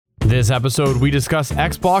This episode, we discuss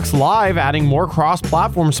Xbox Live adding more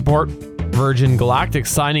cross-platform support, Virgin Galactic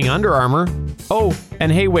signing Under Armour. Oh, and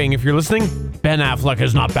hey Wing, if you're listening, Ben Affleck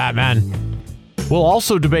is not Batman. We'll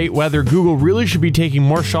also debate whether Google really should be taking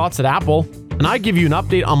more shots at Apple, and I give you an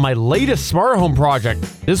update on my latest smart home project,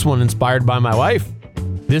 this one inspired by my wife.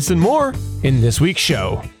 This and more in this week's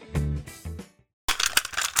show.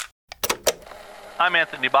 I'm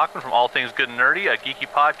Anthony Bachman from All Things Good and Nerdy, a geeky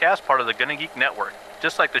podcast part of the Gonna Geek Network,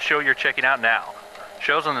 just like the show you're checking out now.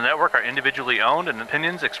 Shows on the network are individually owned and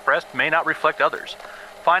opinions expressed may not reflect others.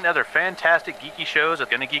 Find other fantastic geeky shows at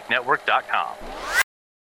GonnaGeekNetwork.com.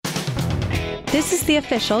 This is the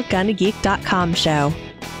official GonnaGeek.com show.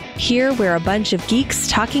 Here we're a bunch of geeks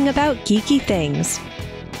talking about geeky things.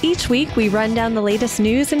 Each week we run down the latest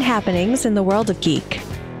news and happenings in the world of geek.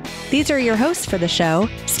 These are your hosts for the show,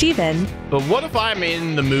 Steven. But what if I'm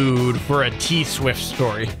in the mood for a T-Swift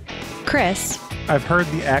story? Chris. I've heard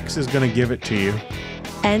the X is going to give it to you.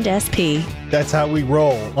 And SP. That's how we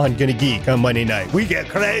roll on Gonna Geek on Monday night. We get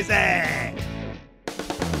crazy!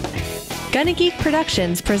 Gonna Geek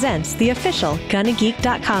Productions presents the official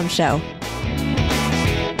GonnaGeek.com show.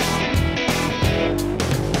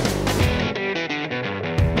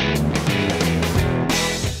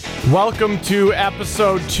 Welcome to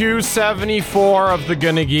episode 274 of the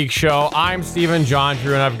Gonna Geek Show. I'm Steven John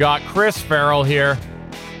Drew, and I've got Chris Farrell here.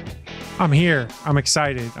 I'm here. I'm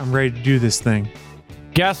excited. I'm ready to do this thing.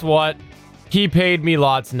 Guess what? He paid me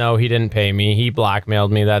lots. No, he didn't pay me. He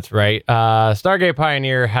blackmailed me. That's right. Stargate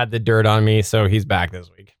Pioneer had the dirt on me, so he's back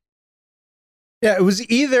this week. Yeah, it was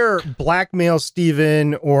either blackmail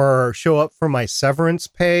Steven or show up for my severance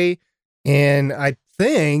pay. And I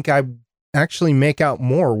think I actually make out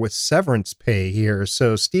more with severance pay here.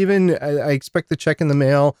 So, Steven, I expect the check in the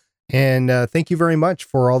mail. And thank you very much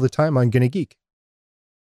for all the time on Gonna Geek.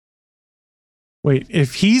 Wait,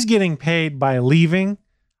 if he's getting paid by leaving,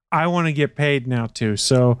 I want to get paid now too.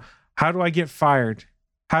 So how do I get fired?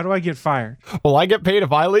 Will I get paid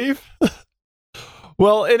if I leave?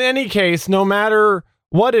 Well, in any case, no matter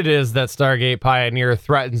what it is that Stargate Pioneer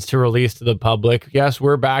threatens to release to the public, yes,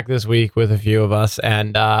 we're back this week with a few of us,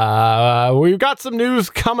 and we've got some news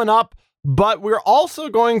coming up, but we're also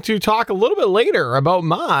going to talk a little bit later about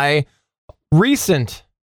my recent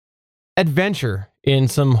adventure in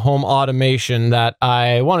some home automation that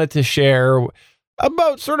I wanted to share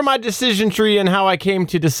about sort of my decision tree and how I came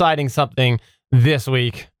to deciding something this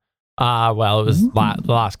week. Well, it was the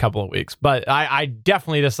last couple of weeks, but I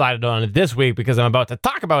definitely decided on it this week because I'm about to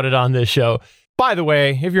talk about it on this show. By the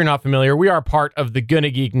way, if you're not familiar, we are part of the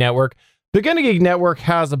Gonna Geek Network. The Gonna Geek Network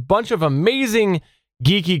has a bunch of amazing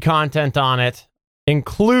geeky content on it,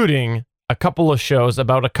 including a couple of shows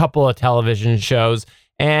about a couple of television shows.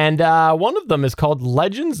 And one of them is called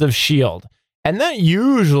Legends of S.H.I.E.L.D. And that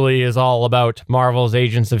usually is all about Marvel's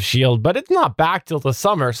Agents of S.H.I.E.L.D., but it's not back till the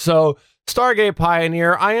summer. So, Stargate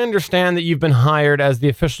Pioneer, I understand that you've been hired as the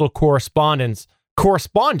official correspondent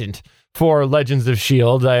for Legends of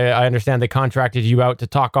S.H.I.E.L.D. I understand they contracted you out to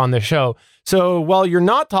talk on the show. So, while you're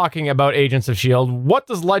not talking about Agents of S.H.I.E.L.D., what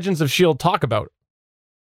does Legends of S.H.I.E.L.D. talk about?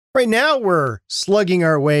 Right now, we're slugging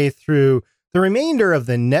our way through the remainder of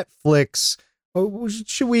the Netflix,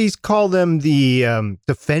 should we call them the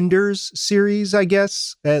Defenders series, I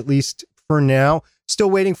guess, at least for now. Still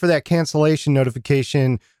waiting for that cancellation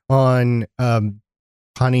notification on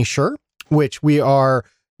Punisher, which we are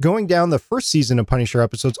going down the first season of Punisher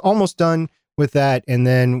episodes, almost done with that, and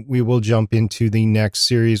then we will jump into the next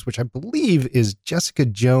series, which I believe is Jessica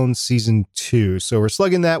Jones season 2. So we're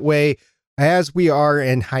slugging that way as we are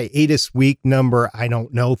in hiatus week number,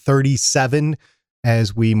 37,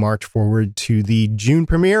 as we march forward to the June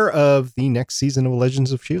premiere of the next season of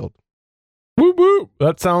Legends of S.H.I.E.L.D. Woo woo!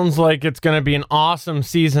 That sounds like it's going to be an awesome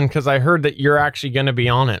season because I heard that you're actually going to be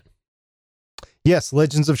on it. Yes,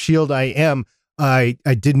 Legends of S.H.I.E.L.D. I am. I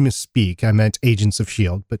did misspeak. I meant Agents of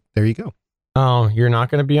S.H.I.E.L.D., but there you go. Oh, you're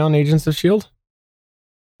not going to be on Agents of S.H.I.E.L.D.?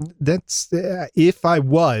 That's if I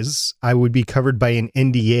was, I would be covered by an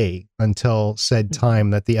NDA until said time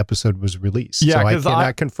that the episode was released. Yeah, so I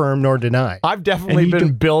cannot confirm nor deny. I've definitely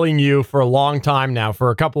been billing you for a long time now, for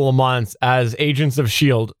a couple of months, as Agents of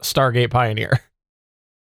S.H.I.E.L.D. Stargate Pioneer.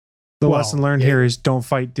 The lesson learned here is don't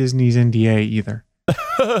fight Disney's NDA either.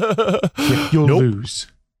 You'll lose.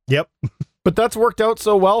 Yep. But that's worked out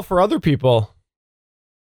so well for other people,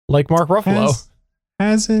 like Mark Ruffalo.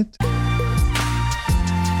 Has it?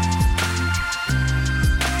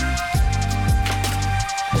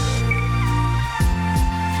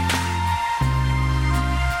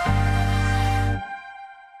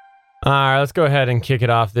 All right, let's go ahead and kick it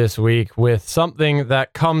off this week with something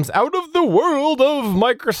that comes out of the the world of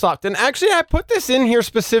Microsoft. And actually, I put this in here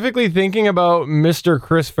specifically thinking about Mr.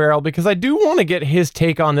 Chris Farrell because I do want to get his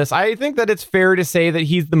take on this. I think that it's fair to say that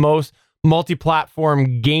he's the most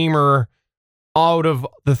multi-platform gamer out of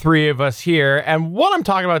the three of us here. And what I'm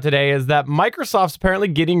talking about today is that Microsoft's apparently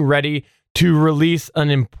getting ready to release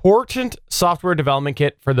an important software development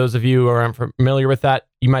kit. For those of you who aren't familiar with that,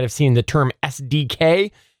 you might have seen the term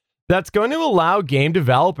SDK. That's going to allow game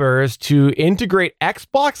developers to integrate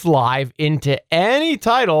Xbox Live into any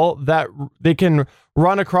title that they can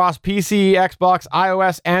run across PC, Xbox,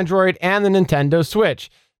 iOS, Android, and the Nintendo Switch.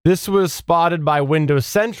 This was spotted by Windows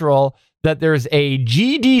Central that there's a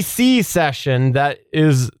GDC session that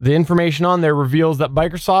is the information on there reveals that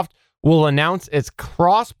Microsoft will announce its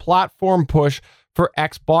cross-platform push for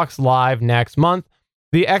Xbox Live next month.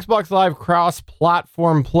 The Xbox Live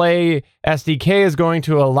cross-platform play SDK is going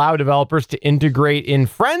to allow developers to integrate in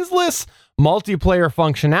friends-less multiplayer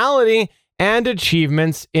functionality and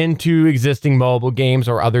achievements into existing mobile games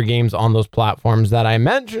or other games on those platforms that I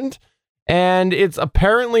mentioned. And it's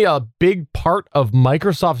apparently a big part of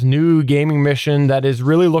Microsoft's new gaming mission that is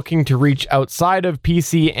really looking to reach outside of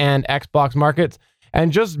PC and Xbox markets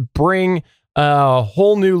and just bring a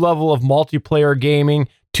whole new level of multiplayer gaming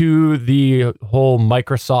to the whole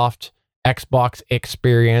Microsoft Xbox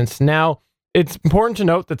experience. Now, it's important to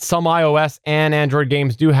note that some iOS and Android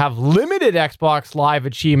games do have limited Xbox Live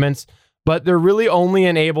achievements, but they're really only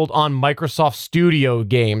enabled on Microsoft Studio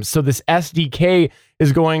games. So this SDK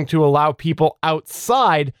is going to allow people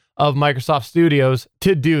outside of Microsoft Studios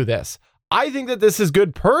to do this. I think that this is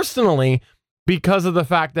good personally because of the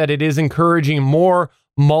fact that it is encouraging more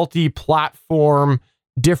multi-platform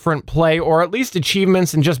different play, or at least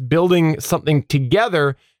achievements and just building something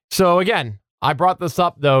together. So again, I brought this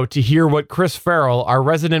up though to hear what Chris Farrell, our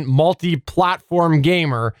resident multi-platform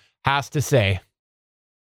gamer, has to say.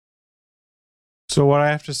 So what I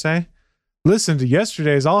have to say? Listen to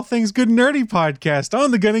yesterday's All Things Good and Nerdy podcast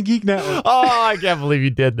on the Gonna Geek Network. Oh, I can't believe you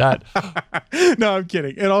did that. No, I'm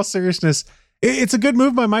kidding. In all seriousness, it's a good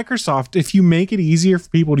move by Microsoft. If you make it easier for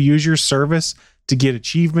people to use your service, to get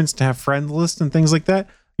achievements, to have friend lists and things like that,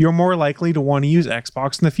 you're more likely to want to use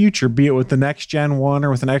Xbox in the future, be it with the next gen one or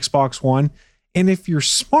with an Xbox One. And if you're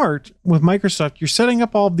smart with Microsoft, you're setting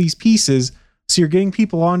up all of these pieces so you're getting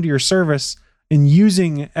people onto your service and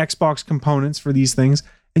using Xbox components for these things.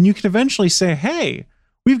 And you can eventually say, hey,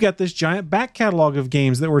 we've got this giant back catalog of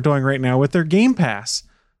games that we're doing right now with their Game Pass.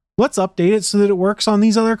 Let's update it so that it works on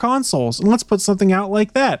these other consoles. And let's put something out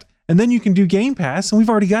like that. And then you can do Game Pass, and we've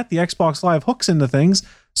already got the Xbox Live hooks into things,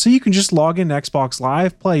 so you can just log into Xbox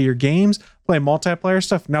Live, play your games, play multiplayer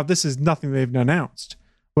stuff. Now, this is nothing they've announced,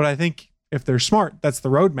 but I think if they're smart, that's the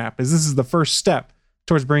roadmap, is this is the first step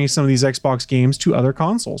towards bringing some of these Xbox games to other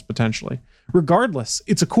consoles, potentially. Regardless,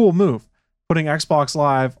 it's a cool move, putting Xbox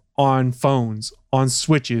Live on phones, on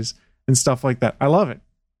Switches, and stuff like that. I love it.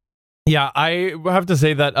 Yeah, I have to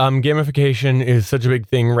say that gamification is such a big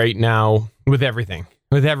thing right now with everything.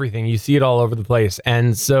 With everything, you see it all over the place.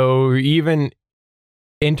 And so even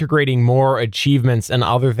integrating more achievements and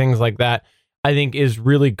other things like that, I think is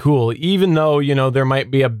really cool. Even though, you know, there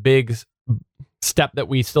might be a big step that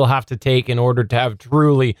we still have to take in order to have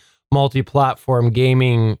truly multi-platform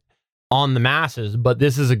gaming on the masses, but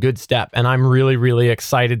this is a good step. And I'm really, really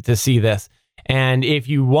excited to see this. And if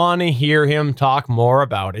you want to hear him talk more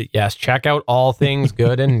about it, yes, check out All Things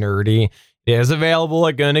Good and Nerdy. It is available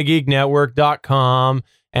at GonnaGeekNetwork.com,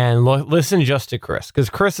 and listen just to Chris, because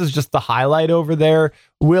Chris is just the highlight over there.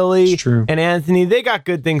 Willie and Anthony, they got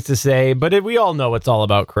good things to say, but we all know it's all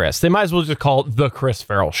about Chris. They might as well just call it The Chris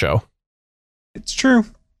Farrell Show. It's true.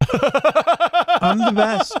 I'm the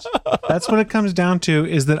best. That's what it comes down to,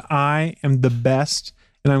 is that I am the best,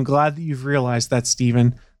 and I'm glad that you've realized that,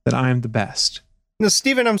 Stephen, that I am the best. Now,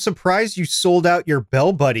 Stephen, I'm surprised you sold out your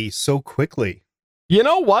Bell Buddy so quickly. You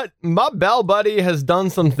know what? My Bell Buddy has done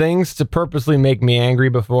some things to purposely make me angry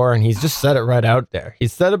before, and he's just said it right out there. He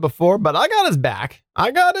said it before, but I got his back.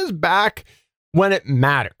 I got his back when it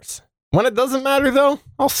matters. When it doesn't matter, though,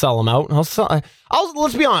 I'll sell him out.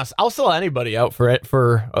 Let's be honest. I'll sell anybody out for it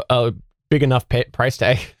for a big enough price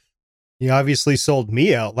tag. You obviously sold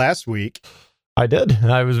me out last week. I did.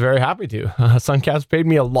 I was very happy to. Suncast paid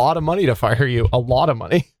me a lot of money to fire you. A lot of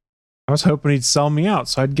money. I was hoping he'd sell me out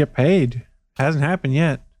so I'd get paid. Hasn't happened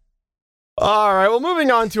yet. All right, well,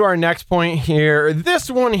 moving on to our next point here.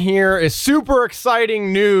 This one here is super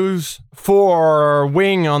exciting news for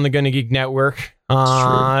Wing on the Gonna Geek Network.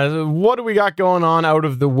 What do we got going on out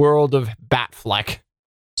of the world of Batfleck?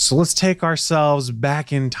 So let's take ourselves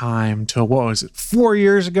back in time to, 4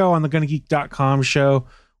 years ago on the GonnaGeek.com show,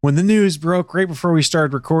 when the news broke right before we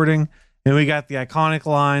started recording, And we got the iconic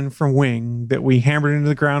line from Wing that we hammered into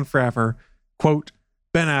the ground forever. Quote,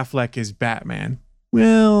 Ben Affleck is Batman.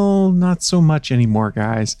 Well, not so much anymore,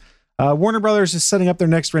 guys. Warner Brothers is setting up their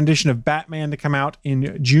next rendition of Batman to come out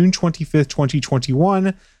in June 25th,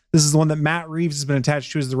 2021. This is the one that Matt Reeves has been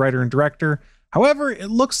attached to as the writer and director. However, it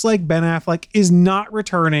looks like Ben Affleck is not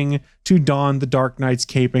returning to don the Dark Knight's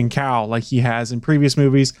cape and cowl like he has in previous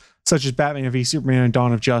movies, such as Batman v Superman and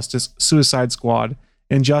Dawn of Justice, Suicide Squad,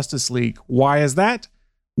 and Justice League. Why is that?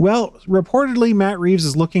 Well, reportedly, Matt Reeves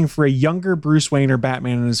is looking for a younger Bruce Wayne or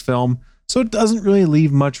Batman in his film, so it doesn't really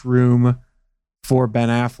leave much room for Ben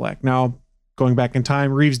Affleck. Now, going back in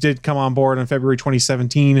time, Reeves did come on board in February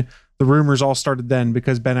 2017. The rumors all started then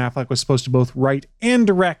because Ben Affleck was supposed to both write and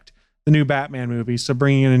direct the new Batman movie. So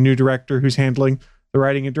bringing in a new director who's handling the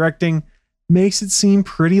writing and directing makes it seem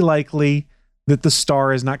pretty likely that the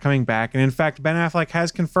star is not coming back. And in fact, Ben Affleck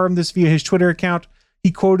has confirmed this via his Twitter account. He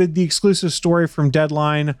quoted the exclusive story from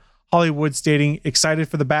Deadline Hollywood stating, excited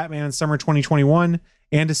for the Batman in summer 2021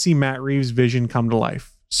 and to see Matt Reeves' vision come to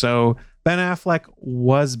life. So Ben Affleck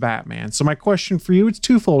was Batman. So my question for you, it's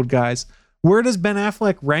twofold, guys. Where does Ben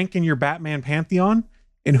Affleck rank in your Batman pantheon?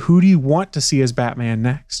 And who do you want to see as Batman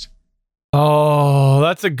next? Oh,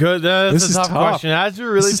 that's a tough question. That's a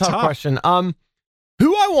really tough question.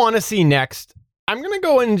 Who I want to see next, I'm going to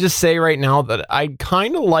go and just say right now that I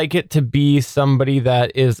kind of like it to be somebody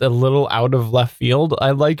that is a little out of left field.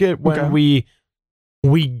 I like it when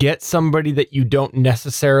we get somebody that you don't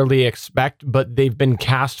necessarily expect, but they've been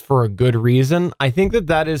cast for a good reason. I think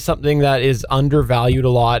that is something that is undervalued a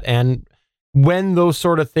lot. And when those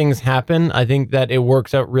sort of things happen, I think that it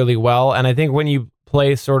works out really well. And I think when you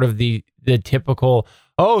play sort of the typical,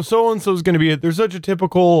 oh, so-and-so's going to be they're such a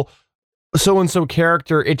typical so-and-so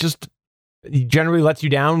character, it just generally lets you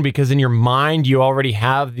down because in your mind, you already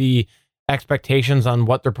have the expectations on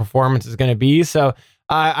what their performance is going to be. So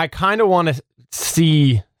I kind of want to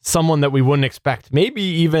see someone that we wouldn't expect, maybe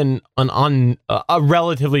even a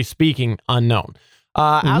relatively speaking unknown.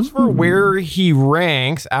 As for where he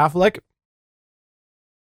ranks, Affleck,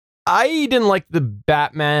 I didn't like the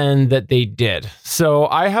Batman that they did, so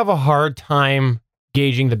I have a hard time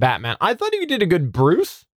gauging the Batman. I thought he did a good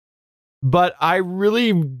Bruce, but I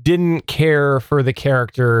really didn't care for the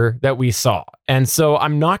character that we saw, and so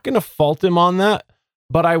I'm not going to fault him on that.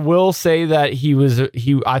 But I will say that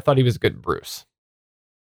I thought he was a good Bruce.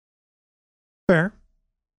 Fair.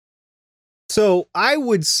 So I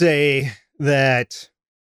would say that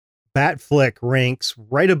Batfleck ranks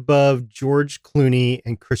right above George Clooney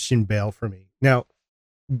and Christian Bale for me. Now,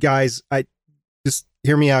 guys, I just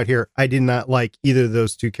hear me out here. I did not like either of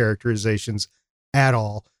those two characterizations at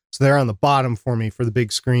all. So they're on the bottom for me for the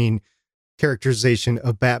big screen characterization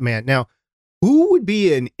of Batman. Now, who would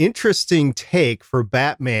be an interesting take for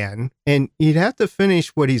Batman? And he'd have to finish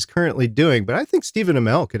what he's currently doing, but I think Stephen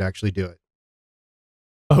Amell could actually do it.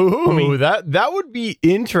 Oh, that would be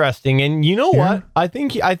interesting. And you know what? I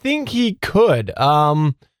think he could.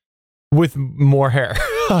 With more hair.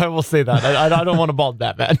 I will say that. I don't want to bald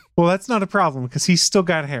Batman. Well, that's not a problem because he's still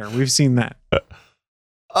got hair. We've seen that.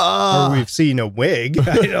 Or we've seen a wig.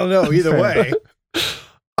 I don't know. Either way.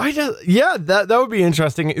 That would be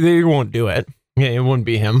interesting. They won't do it. Yeah, it wouldn't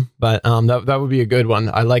be him, but that would be a good one.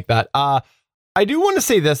 I like that. I do want to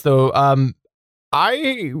say this though.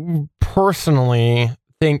 I personally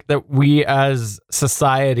think that we as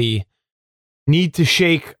society need to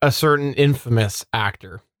shake a certain infamous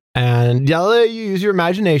actor, and you use your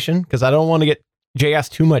imagination because I don't want to get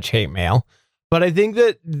JS too much hate mail. But I think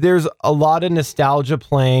that there's a lot of nostalgia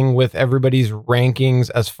playing with everybody's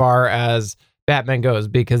rankings as far as Batman goes,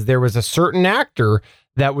 because there was a certain actor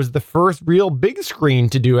that was the first real big screen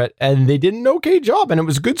to do it, and they did an okay job, and it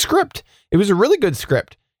was a good script. It was a really good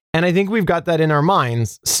script, and I think we've got that in our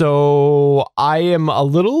minds. So I am a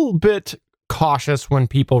little bit cautious when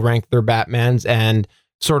people rank their Batmans and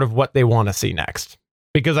sort of what they want to see next,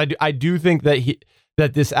 because I do think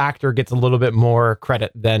that this actor gets a little bit more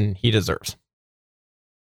credit than he deserves.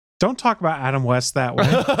 Don't talk about Adam West that way.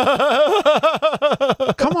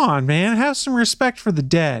 Come on, man. Have some respect for the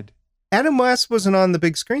dead. Adam West wasn't on the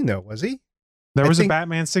big screen, though, was he? There was a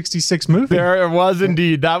Batman 66 movie. There was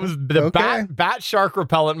indeed. That was the bat shark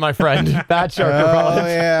repellent, my friend. Bat shark repellent. Oh,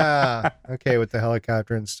 yeah. Okay, with the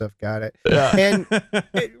helicopter and stuff. Got it. Yeah. And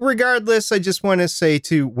regardless, I just want to say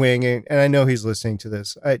to Wing, and I know he's listening to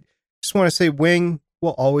this, I just want to say Wing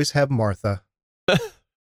will always have Martha.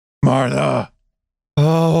 Martha.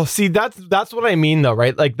 Oh, see, that's what I mean, though,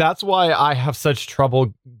 right? Like, that's why I have such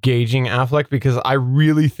trouble gauging Affleck, because I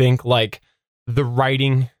really think, like, the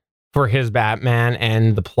writing for his Batman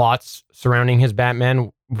and the plots surrounding his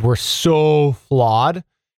Batman were so flawed.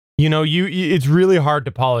 You know, it's really hard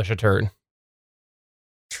to polish a turd.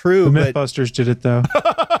 True, The but Mythbusters did it though.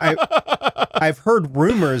 I've heard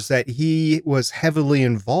rumors that he was heavily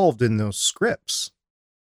involved in those scripts.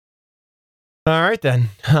 All right, then.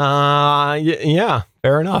 Yeah,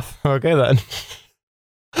 fair enough. Okay, then.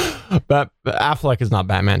 But Affleck is not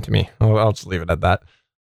Batman to me. I'll just leave it at that.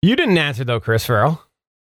 You didn't answer, though, Chris Farrell.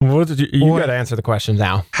 What did you got to answer the question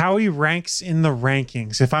now. How he ranks in the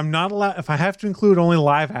rankings. If I'm not allowed, if I have to include only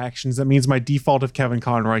live actions, that means my default of Kevin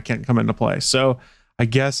Conroy can't come into play. So I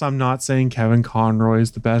guess I'm not saying Kevin Conroy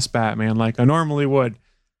is the best Batman like I normally would.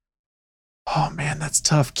 Oh, man, that's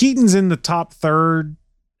tough. Keaton's in the top third.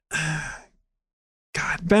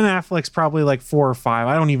 God, Ben Affleck's probably like 4 or 5.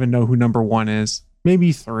 I don't even know who number 1 is.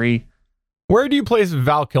 Maybe 3. Where do you place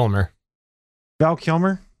Val Kilmer? Val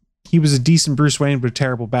Kilmer? He was a decent Bruce Wayne, but a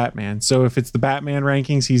terrible Batman. So if it's the Batman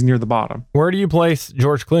rankings, he's near the bottom. Where do you place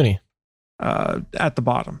George Clooney? At the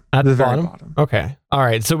bottom. At the very bottom? Okay. All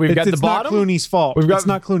right. So we've got the bottom. It's not Clooney's fault. It's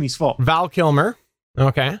not Clooney's fault. Val Kilmer.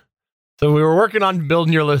 Okay. So we were working on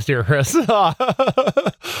building your list here, Chris.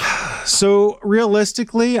 So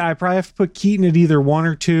realistically, I probably have to put Keaton at either 1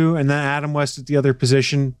 or 2, and then Adam West at the other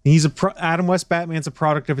position. Adam West Batman's a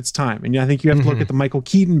product of its time, and I think you have to look at the Michael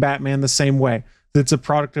Keaton Batman the same way. That's a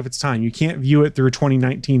product of its time. You can't view it through a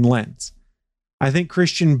 2019 lens. I think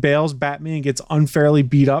Christian Bale's Batman gets unfairly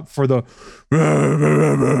beat up for the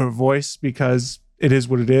voice because it is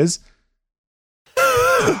what it is.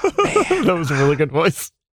 That was a really good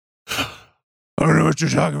voice. I don't know what you're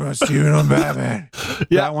talking about, Steven. I'm Batman.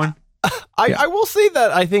 Yeah. That one. I will say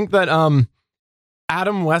that I think that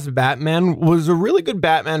Adam West Batman was a really good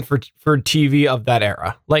Batman for TV of that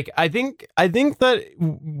era. Like I think that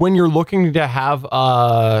when you're looking to have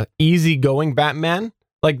a easygoing Batman,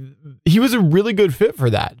 like he was a really good fit for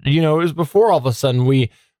that. You know, it was before all of a sudden we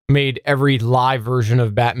made every live version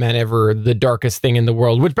of Batman ever the darkest thing in the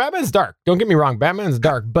world, which Batman's dark. Don't get me wrong, Batman's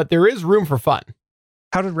dark, but there is room for fun.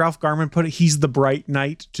 How did Ralph Garman put it? He's the bright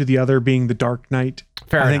knight to the other being the dark knight.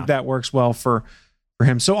 Fair I think enough. that works well for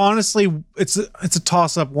him. So honestly, it's a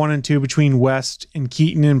toss up 1 and 2 between West and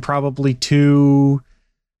Keaton, and probably 2.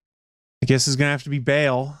 I guess is gonna have to be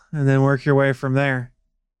Bale, and then work your way from there.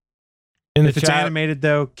 If it's animated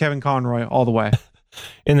though, Kevin Conroy all the way.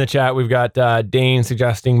 In the chat, we've got Dane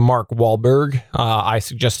suggesting Mark Wahlberg. I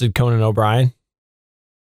suggested Conan O'Brien.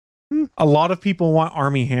 A lot of people want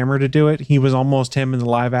Armie Hammer to do it. He was almost him in the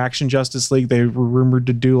live action Justice League. They were rumored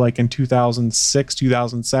to do like in 2006,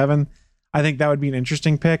 2007. I think that would be an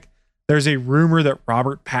interesting pick. There's a rumor that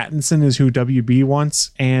Robert Pattinson is who WB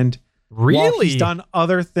wants. And while he's done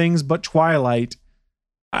other things but Twilight,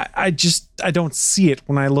 I don't see it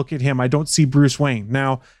when I look at him. I don't see Bruce Wayne.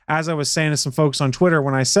 Now, as I was saying to some folks on Twitter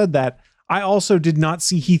when I said that, I also did not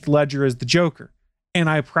see Heath Ledger as the Joker. And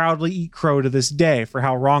I proudly eat crow to this day for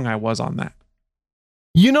how wrong I was on that.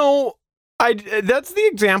 You know, that's the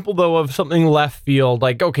example, though, of something left field.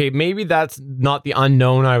 Like, okay, maybe that's not the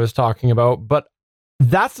unknown I was talking about, but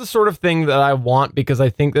that's the sort of thing that I want because I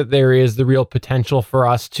think that there is the real potential for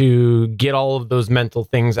us to get all of those mental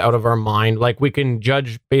things out of our mind. Like, we can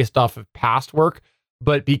judge based off of past work,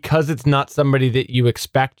 but because it's not somebody that you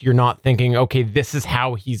expect, you're not thinking, okay, this is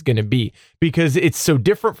how he's going to be, because it's so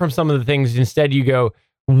different from some of the things. Instead, you go,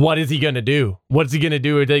 what is he going to do? What's he going to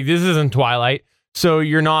do? Like, this isn't Twilight. So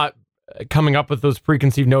you're not coming up with those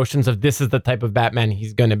preconceived notions of this is the type of Batman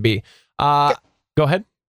he's going to be. Go ahead.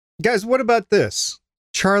 Guys, what about this?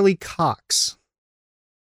 Charlie Cox.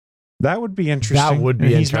 That would be interesting. That would be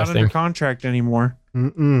He's interesting. not under contract anymore.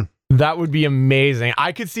 That would be amazing.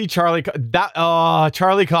 I could see Charlie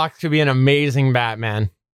Cox could be an amazing Batman.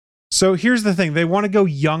 So here's the thing. They want to go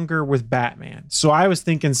younger with Batman. So I was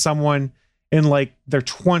thinking someone in like their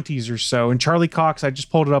 20s or so. And Charlie Cox, I just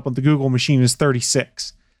pulled it up on the Google machine, is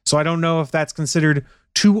 36. So I don't know if that's considered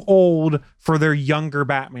too old for their younger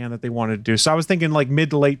Batman that they wanted to do. So I was thinking like mid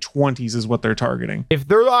to late 20s is what they're targeting. If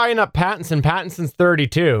they're eyeing up Pattinson's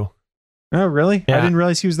 32. Oh, really? Yeah. I didn't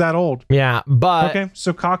realize he was that old. Yeah, but okay,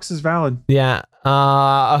 so Cox is valid. Yeah.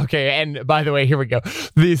 Okay. And by the way, here we go.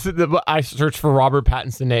 I searched for Robert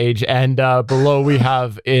Pattinson age, and below we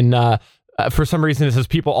have for some reason it says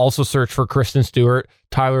people also search for Kristen Stewart,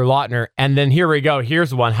 Tyler Lautner, and then here we go.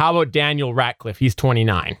 Here's one. How about Daniel Radcliffe? He's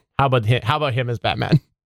 29. How about him as Batman?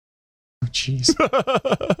 Oh, jeez.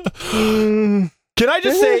 Can I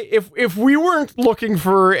just say, if we weren't looking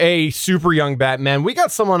for a super young Batman, we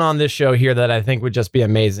got someone on this show here that I think would just be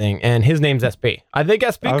amazing, and his name's SP. I think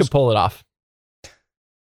SP could pull it off.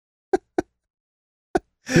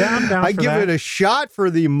 Yeah, I'm down I for give that. it a shot for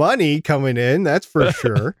the money coming in. That's for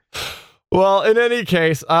sure. Well, in any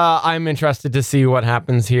case, I'm interested to see what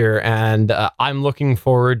happens here, and I'm looking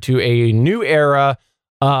forward to a new era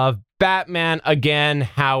of Batman again.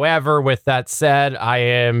 However, with that said, I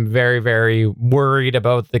am very, very worried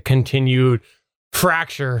about the continued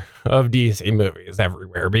fracture of DC movies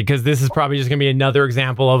everywhere, because this is probably just going to be another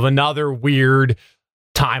example of another weird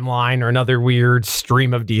timeline or another weird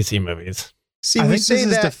stream of DC movies. See, I we think say this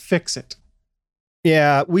is that. to fix it.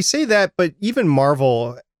 Yeah, we say that, but even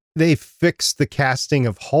Marvel, they fixed the casting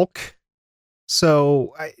of Hulk.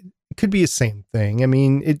 So it could be the same thing. I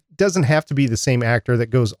mean, it doesn't have to be the same actor that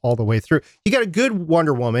goes all the way through. You got a good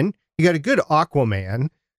Wonder Woman. You got a good Aquaman.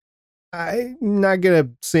 I'm not going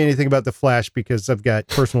to say anything about The Flash because I've got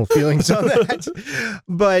personal feelings on that.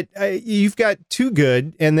 But you've got two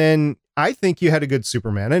good. And then I think you had a good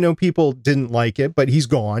Superman. I know people didn't like it, but he's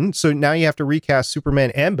gone. So now you have to recast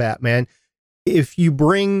Superman and Batman. If you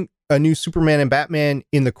bring a new Superman and Batman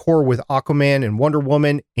in the core with Aquaman and Wonder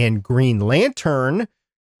Woman and Green Lantern,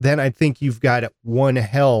 then I think you've got one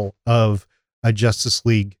hell of a Justice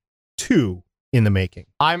League 2 in the making.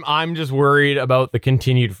 I'm just worried about the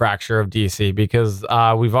continued fracture of DC, because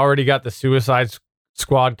we've already got the Suicide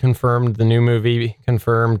Squad confirmed, the new movie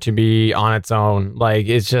confirmed to be on its own. Like,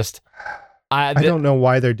 it's just I don't know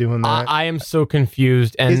why they're doing that. I am so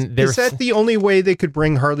confused, and is that the only way they could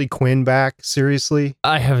bring Harley Quinn back? Seriously?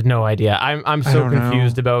 I have no idea. I'm so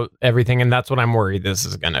confused about everything, and that's what I'm worried this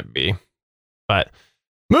is going to be. But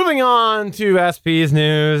moving on to SP's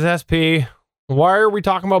news. SP, why are we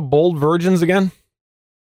talking about bold virgins again?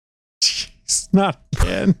 Jeez, not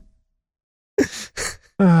again.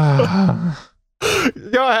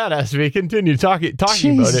 Go ahead, SV. Continue talking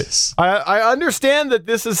about it. I understand that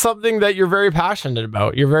this is something that you're very passionate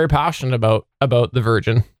about. You're very passionate about the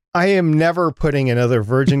Virgin. I am never putting another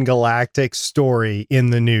Virgin Galactic story in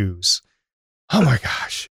the news. Oh my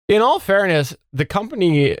gosh. In all fairness, the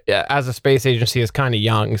company as a space agency is kind of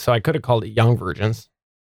young, so I could have called it Young Virgins.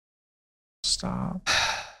 Stop.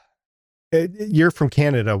 You're from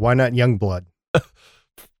Canada. Why not Youngblood?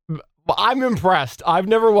 I'm impressed. I've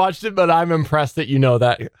never watched it, but I'm impressed that you know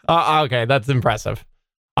that. Okay, that's impressive.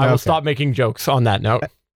 I will stop making jokes on that note.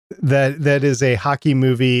 That is a hockey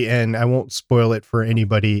movie, and I won't spoil it for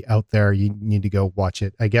anybody out there. You need to go watch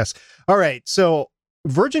it, I guess. All right, so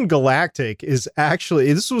Virgin Galactic is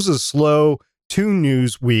actually, this was a slow 2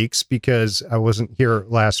 news weeks because I wasn't here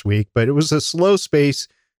last week, but it was a slow space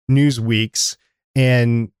news weeks.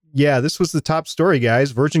 And yeah, this was the top story,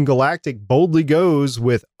 guys. Virgin Galactic boldly goes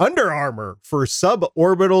with Under Armour for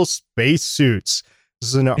suborbital spacesuits. This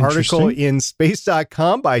is an article in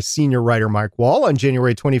space.com by senior writer Mike Wall on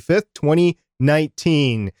January 25th,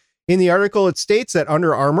 2019. In the article, it states that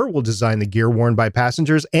Under Armour will design the gear worn by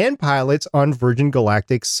passengers and pilots on Virgin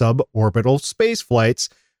Galactic suborbital space flights.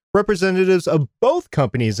 Representatives of both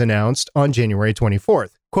companies announced on January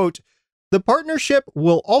 24th. Quote, the partnership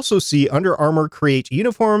will also see Under Armour create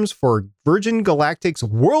uniforms for Virgin Galactic's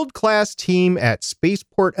world-class team at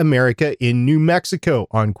Spaceport America in New Mexico,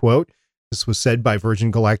 unquote. This was said by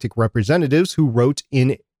Virgin Galactic representatives who wrote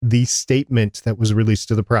in the statement that was released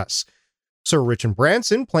to the press. Sir Richard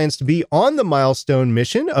Branson plans to be on the milestone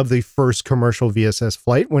mission of the first commercial VSS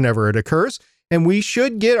flight whenever it occurs, and we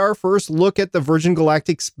should get our first look at the Virgin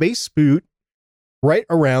Galactic spacesuit right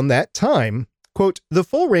around that time. Quote, the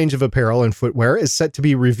full range of apparel and footwear is set to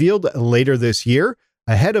be revealed later this year,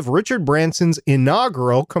 ahead of Richard Branson's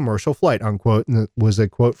inaugural commercial flight, unquote. And that was a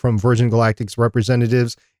quote from Virgin Galactic's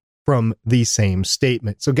representatives from the same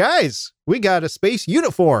statement. So guys, we got a space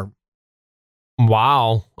uniform.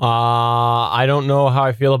 Wow. I don't know how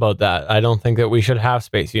I feel about that. I don't think that we should have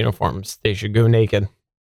space uniforms. They should go naked.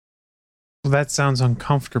 Well, that sounds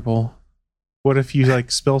uncomfortable. What if you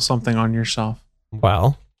spill something on yourself?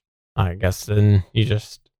 Well, I guess then you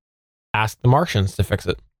just ask the Martians to fix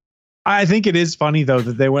it. I think it is funny, though,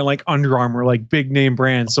 that they went Under Armour, big name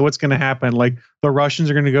brands. So what's going to happen? The Russians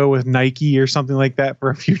are going to go with Nike or something like that for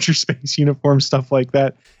a future space uniform, stuff like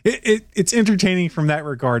that. It's entertaining from that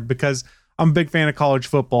regard because I'm a big fan of college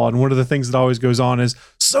football. And one of the things that always goes on is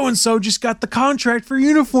so-and-so just got the contract for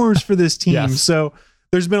uniforms for this team. Yes. So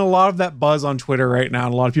there's been a lot of that buzz on Twitter right now.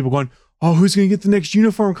 And a lot of people going, oh, who's going to get the next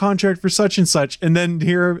uniform contract for such and such? And then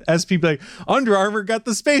here SP Under Armour got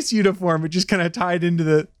the space uniform. It just kind of tied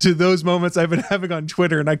into to those moments I've been having on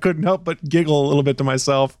Twitter, and I couldn't help but giggle a little bit to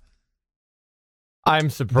myself.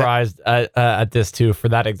 I'm surprised at this too for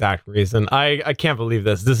that exact reason. I can't believe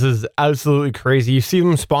this. This is absolutely crazy. You see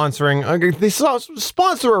them sponsoring. They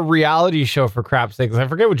sponsor a reality show for crap's sakes. I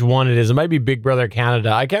forget which one it is. It might be Big Brother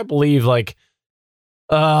Canada. I can't believe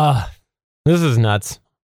This is nuts.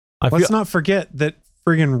 Let's not forget that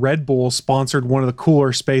friggin' Red Bull sponsored one of the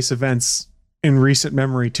cooler space events in recent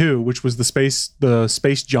memory too, which was the space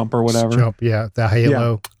jump or whatever. The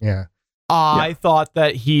Halo. Yeah. I thought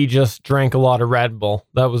that he just drank a lot of Red Bull.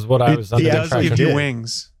 That was what I was under the It does impression. give you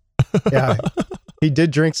wings. Yeah. He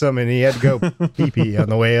did drink some and he had to go pee-pee on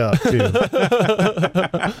the way up too.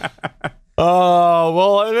 Oh,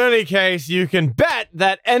 well, in any case, you can bet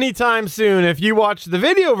that anytime soon, if you watch the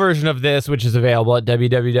video version of this, which is available at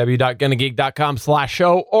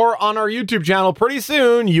www.gonnageek.com/show or on our YouTube channel, pretty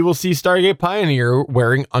soon you will see Stargate Pioneer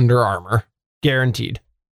wearing Under Armour. Guaranteed.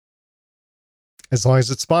 As long as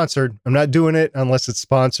it's sponsored. I'm not doing it unless it's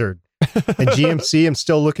sponsored. And GMC, I'm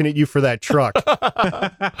still looking at you for that truck.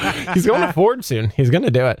 He's going to Ford soon. He's going to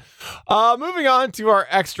do it. Moving on to our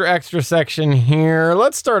extra section here.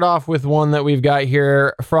 Let's start off with one that we've got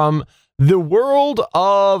here from the world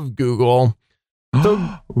of Google. So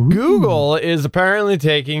Google is apparently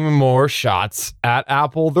taking more shots at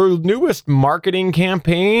Apple. Their newest marketing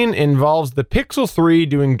campaign involves the Pixel 3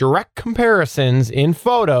 doing direct comparisons in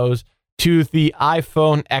photos to the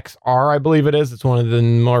iPhone XR, I believe it is. It's one of the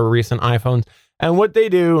more recent iPhones. And what they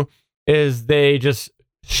do is they just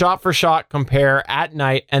shot for shot compare at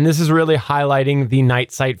night. And this is really highlighting the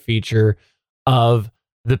night sight feature of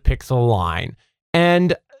the Pixel line.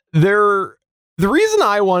 And the reason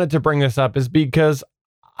I wanted to bring this up is because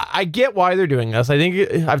I get why they're doing this. I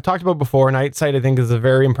think I've talked about before, night sight I think is a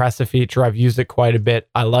very impressive feature. I've used it quite a bit.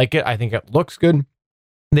 I like it. I think it looks good.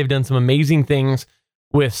 They've done some amazing things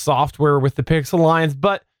with software with the Pixel lines,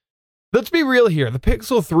 but let's be real here. The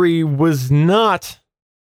Pixel 3 was not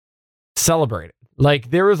celebrated.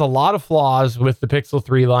 Like, there was a lot of flaws with the Pixel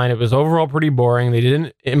 3 line. It was overall pretty boring. They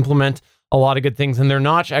didn't implement a lot of good things, and their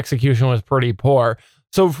notch execution was pretty poor.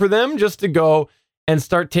 So for them just to go and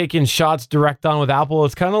start taking shots direct on with Apple,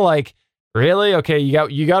 it's kind of like, really? Okay,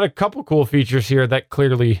 you got a couple cool features here that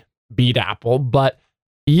clearly beat Apple, but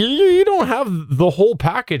you don't have the whole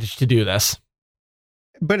package to do this.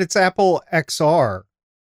 But it's Apple XR.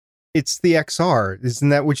 It's the XR. Isn't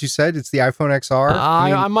that what you said? It's the iPhone XR?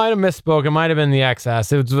 I might have misspoke. It might have been the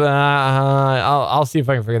XS. It was, I'll see if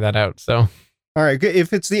I can figure that out. So, all right. Good.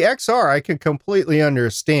 If it's the XR, I can completely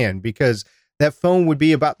understand because that phone would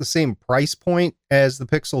be about the same price point as the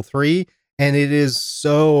Pixel 3. And it is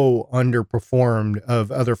so underperformed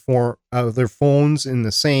of other phones in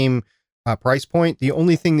the same price point. The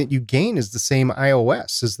only thing that you gain is the same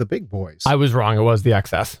iOS as the big boys. I was wrong. It was the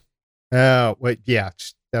XS. Oh, wait, yeah,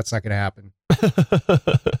 that's not going to happen.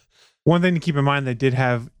 One thing to keep in mind, they did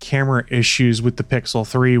have camera issues with the Pixel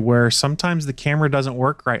 3 where sometimes the camera doesn't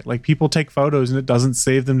work right. Like, people take photos and it doesn't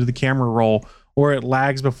save them to the camera roll, or it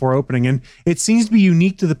lags before opening. And it seems to be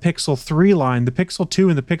unique to the Pixel 3 line. The Pixel 2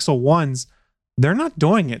 and the Pixel 1s, they're not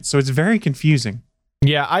doing it. So it's very confusing.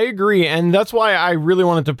 Yeah, I agree. And that's why I really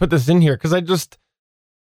wanted to put this in here, because I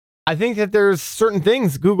think that there's certain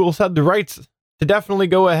things Google's had the rights to definitely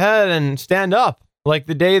go ahead and stand up. Like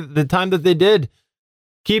the time that they did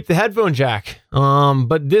keep the headphone jack.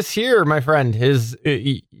 But this here, my friend,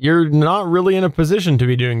 you're not really in a position to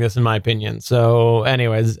be doing this, in my opinion. So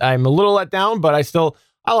anyways, I'm a little let down, but I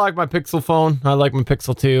like my Pixel phone. I like my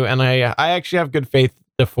Pixel 2, and I actually have good faith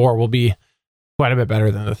the 4 will be quite a bit better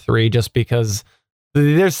than the 3, just because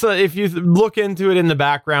if you look into it in the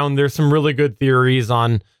background, there's some really good theories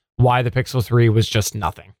on why the Pixel 3 was just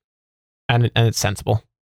nothing. And it's sensible.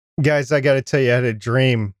 Guys, I got to tell you, I had a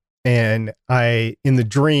dream, and in the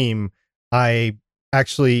dream, I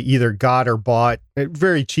actually either got or bought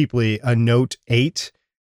very cheaply a Note 8,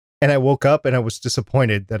 and I woke up and I was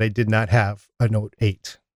disappointed that I did not have a Note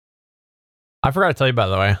 8. I forgot to tell you, by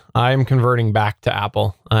the way, I'm converting back to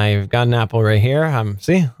Apple. I've got an Apple right here. I'm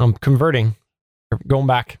converting. Going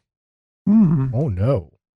back. Oh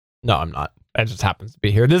no I'm not. It just happens to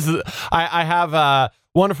be here. I have a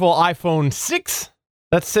wonderful iPhone 6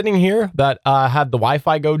 that's sitting here that had the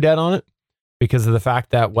Wi-Fi go dead on it because of the fact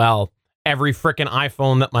that, well, every freaking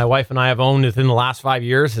iPhone that my wife and I have owned within the last 5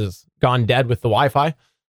 years has gone dead with the Wi-Fi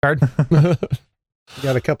card.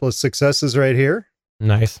 Got a couple of successes right here.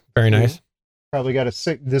 Nice. Very nice. Probably got a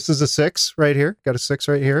 6. This is a 6 right here. Got a 6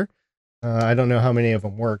 right here. I don't know how many of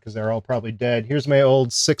them work because they're all probably dead. Here's my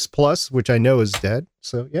old 6 Plus, which I know is dead.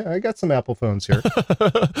 So yeah, I got some Apple phones here.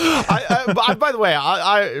 By the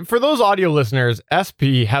way, for those audio listeners,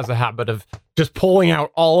 SP has a habit of just pulling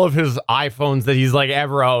out all of his iPhones that he's like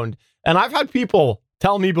ever owned. And I've had people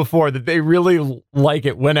tell me before that they really like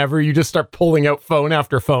it whenever you just start pulling out phone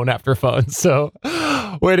after phone after phone. So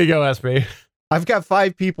way to go, SP. I've got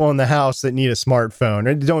 5 people in the house that need a smartphone,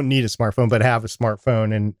 or don't need a smartphone, but have a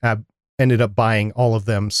smartphone, and ended up buying all of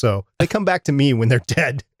them. So they come back to me when they're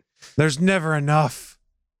dead. There's never enough.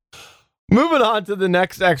 Moving on to the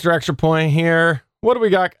next extra point here. What do we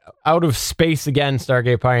got out of space again,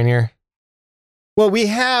 Stargate Pioneer? Well, we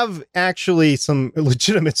have actually some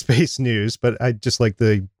legitimate space news, but I just like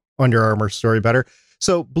the Under Armour story better.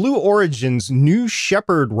 So Blue Origin's New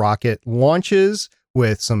Shepard rocket launches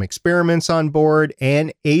with some experiments on board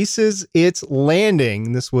and aces its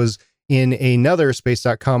landing. This was in another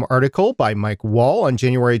Space.com article by Mike Wall on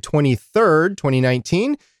January 23rd,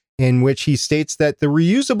 2019, in which he states that the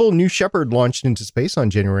reusable New Shepard launched into space on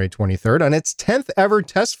January 23rd on its 10th ever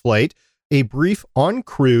test flight, a brief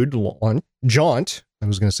uncrewed jaunt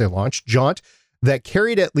that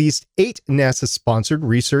carried at least 8 NASA-sponsored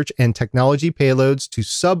research and technology payloads to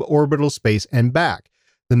suborbital space and back.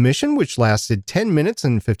 The mission, which lasted 10 minutes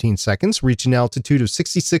and 15 seconds, reached an altitude of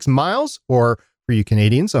 66 miles, or for you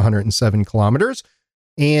Canadians, 107 kilometers.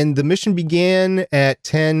 And the mission began at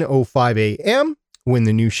 10:05 a.m. when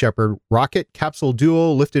the New Shepard rocket capsule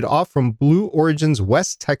duo lifted off from Blue Origin's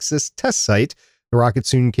West Texas test site. The rocket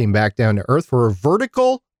soon came back down to Earth for a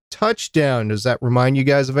vertical touchdown. Does that remind you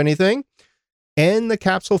guys of anything? And the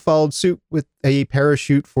capsule followed suit with a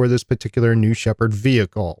parachute for this particular New Shepard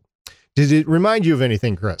vehicle. Did it remind you of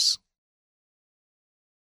anything, Chris?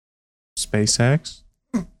 SpaceX?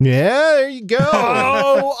 Yeah, there you go.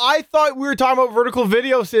 Oh, I thought we were talking about vertical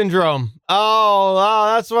video syndrome.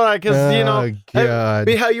 Oh, that's what because, God.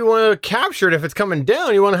 be how you want to capture it. If it's coming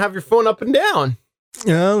down, you want to have your phone up and down.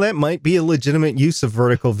 That might be a legitimate use of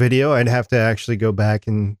vertical video. I'd have to actually go back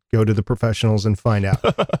and go to the professionals and find out.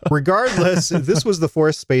 Regardless, this was the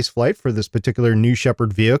 4th space flight for this particular New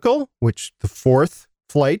Shepard vehicle, which the 4th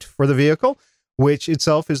flight for the vehicle, which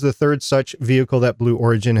itself is the 3rd such vehicle that Blue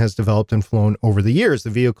Origin has developed and flown over the years. The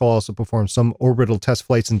vehicle also performed some orbital test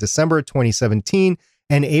flights in December 2017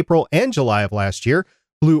 and April and July of last year.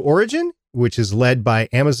 Blue Origin, which is led by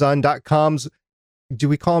Amazon.com's, do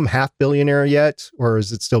we call him half billionaire yet, or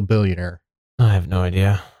is it still billionaire? I have no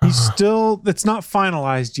idea. It's not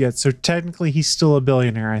finalized yet, so technically he's still a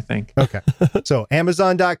billionaire, I think. Okay. So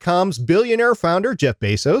Amazon.com's billionaire founder, Jeff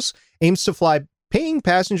Bezos, aims to fly paying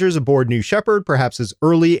passengers aboard New Shepard perhaps as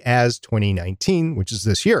early as 2019, which is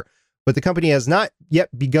this year. But the company has not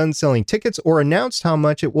yet begun selling tickets or announced how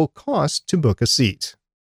much it will cost to book a seat.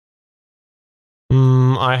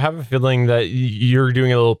 I have a feeling that you're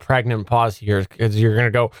doing a little pregnant pause here because you're going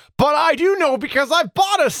to go, but I do know because I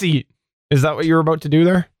bought a seat. Is that what you're about to do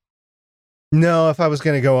there? No, if I was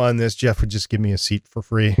going to go on this, Jeff would just give me a seat for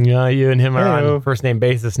free. Yeah, you and him are on first name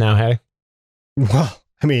basis now, hey? Well,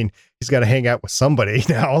 I mean, he's got to hang out with somebody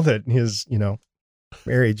now that his,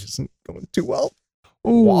 marriage isn't going too well.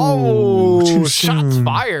 Ooh, whoa, shots soon.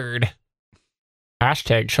 fired.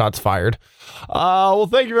 Hashtag shots fired. Well,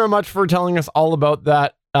 thank you very much for telling us all about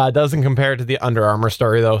that. Doesn't compare to the Under Armour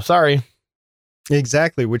story, though. Sorry.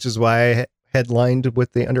 Exactly, which is why I headlined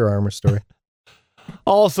with the Under Armour story.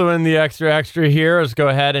 Also in the extra here, let's go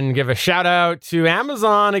ahead and give a shout out to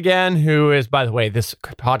Amazon again, who is, by the way, this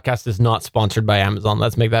podcast is not sponsored by Amazon.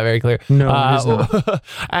 Let's make that very clear. No, it is not.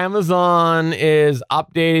 Amazon is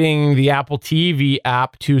updating the Apple TV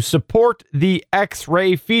app to support the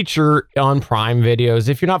X-ray feature on Prime Videos.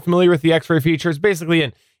 If you're not familiar with the X-ray feature, it's basically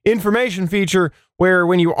an information feature where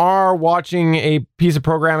when you are watching a piece of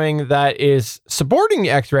programming that is supporting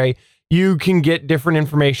the X-ray, you can get different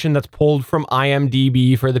information that's pulled from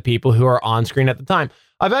IMDb for the people who are on screen at the time.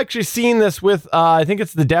 I've actually seen this with, I think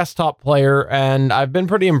it's the desktop player, and I've been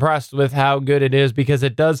pretty impressed with how good it is because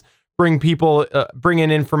it does bring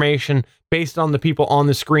in information based on the people on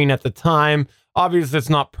the screen at the time. Obviously, it's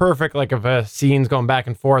not perfect. Like if a scene's going back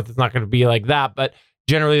and forth, it's not going to be like that, but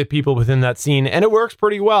generally the people within that scene, and it works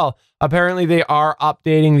pretty well. Apparently, they are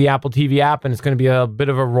updating the Apple TV app, and it's going to be a bit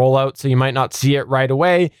of a rollout, so you might not see it right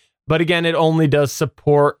away. But again, it only does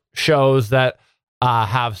support shows that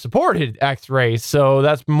have supported X-rays. So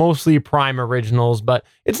that's mostly Prime originals, but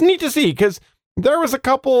it's neat to see because there was a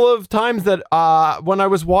couple of times that when I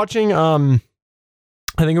was watching, I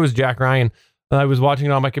think it was Jack Ryan, I was watching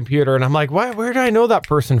it on my computer and I'm like, where do I know that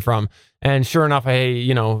person from? And sure enough,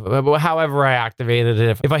 however I activated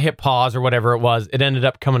it, if I hit pause or whatever it was, it ended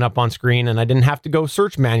up coming up on screen and I didn't have to go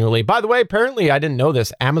search manually. By the way, apparently I didn't know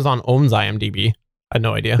this. Amazon owns IMDb. I had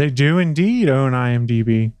no idea. They do indeed own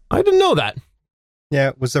IMDb. I didn't know that. Yeah,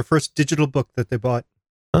 it was their first digital book that they bought.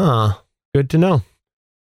 Good to know.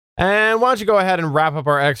 And why don't you go ahead and wrap up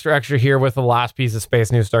our extra here with the last piece of space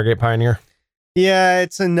news, Stargate Pioneer. Yeah,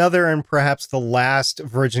 it's another and perhaps the last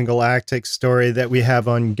Virgin Galactic story that we have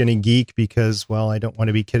on Gonna Geek because, well, I don't want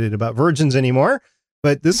to be kidded about virgins anymore.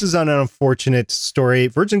 But this is an unfortunate story.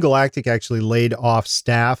 Virgin Galactic actually laid off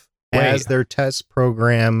staff as their test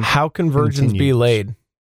program. How can virgins be laid?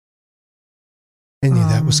 I knew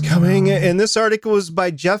that was coming. And this article was by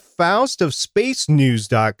Jeff Faust of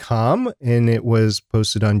spacenews.com, and it was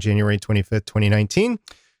posted on January 25th, 2019.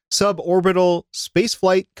 Suborbital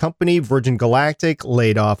spaceflight company Virgin Galactic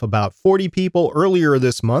laid off about 40 people earlier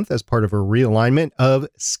this month as part of a realignment of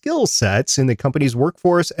skill sets in the company's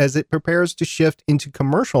workforce as it prepares to shift into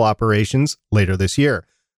commercial operations later this year.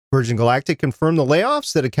 Virgin Galactic confirmed the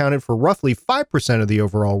layoffs that accounted for roughly 5% of the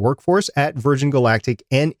overall workforce at Virgin Galactic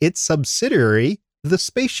and its subsidiary, the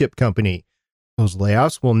Spaceship Company. Those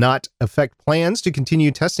layoffs will not affect plans to continue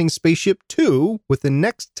testing Spaceship 2, with the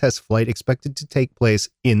next test flight expected to take place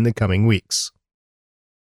in the coming weeks.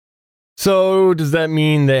 So does that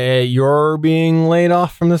mean that you're being laid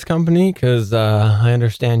off from this company? Because I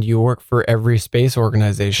understand you work for every space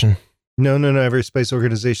organization. No. Every space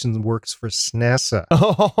organization works for NASA.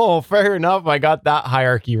 Oh, fair enough. I got that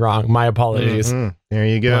hierarchy wrong. My apologies. Mm-hmm. There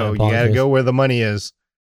you go. You got to go where the money is.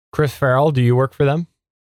 Chris Farrell, do you work for them?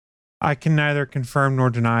 I can neither confirm nor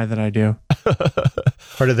deny that I do.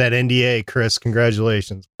 Part of that NDA, Chris.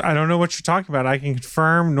 Congratulations. I don't know what you're talking about. I can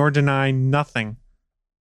confirm nor deny nothing.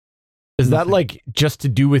 Is that like just to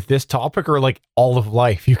do with this topic or like all of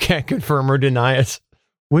life? You can't confirm or deny it.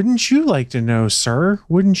 Wouldn't you like to know, sir?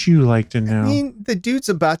 Wouldn't you like to know? I mean, the dude's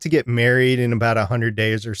about to get married in about 100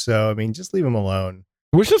 days or so. I mean, just leave him alone.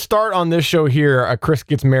 We should start on this show here a Chris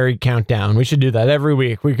Gets Married countdown. We should do that every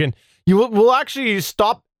week. We'll actually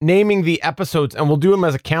stop naming the episodes and we'll do them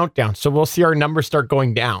as a countdown. So we'll see our numbers start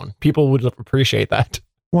going down. People would appreciate that.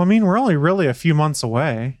 Well, I mean, we're only really a few months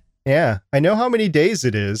away. Yeah, I know how many days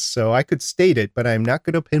it is, so I could state it, but I'm not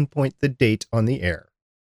going to pinpoint the date on the air.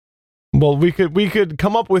 Well, we could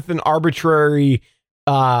come up with an arbitrary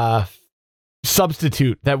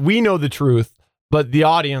substitute that we know the truth, but the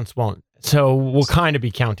audience won't. So we'll kind of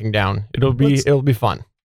be counting down. It'll be fun.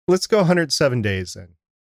 Let's go 107 days then.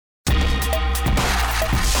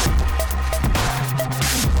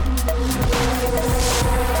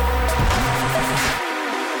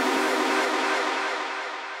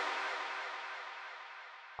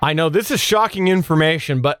 I know this is shocking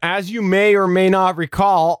information, but as you may or may not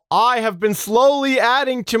recall, I have been slowly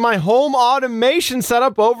adding to my home automation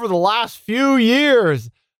setup over the last few years.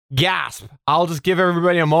 Gasp. I'll just give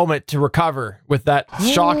everybody a moment to recover with that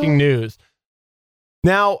shocking news.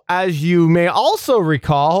 Now, as you may also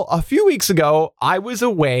recall, a few weeks ago, I was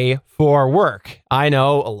away for work. I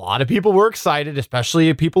know a lot of people were excited,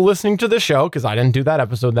 especially people listening to the show, because I didn't do that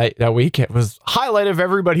episode that week. It was highlight of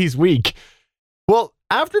everybody's week. Well,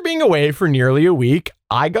 after being away for nearly a week,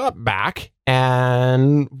 I got back,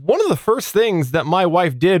 and one of the first things that my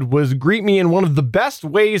wife did was greet me in one of the best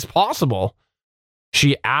ways possible.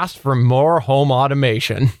 She asked for more home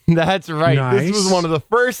automation. That's right. Nice. This was one of the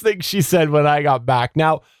first things she said when I got back.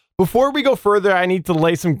 Now, before we go further, I need to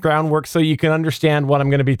lay some groundwork so you can understand what I'm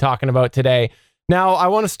going to be talking about today. Now, I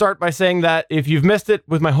want to start by saying that if you've missed it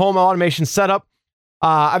with my home automation setup,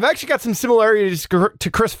 I've actually got some similarities to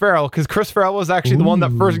Chris Farrell, because Chris Farrell was actually the one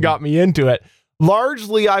that first got me into it.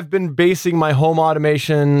 Largely, I've been basing my home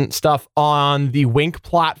automation stuff on the Wink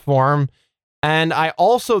platform. And I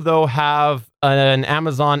also, though, have an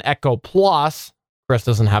Amazon Echo Plus. Chris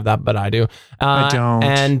doesn't have that, but I do. I don't.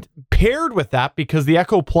 And paired with that, because the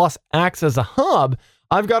Echo Plus acts as a hub,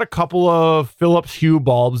 I've got a couple of Philips Hue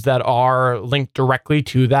bulbs that are linked directly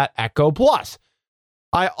to that Echo Plus.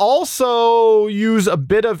 I also use a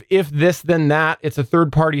bit of If This Then That. It's a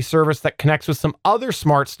third-party service that connects with some other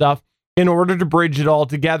smart stuff in order to bridge it all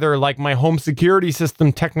together. Like my home security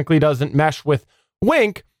system technically doesn't mesh with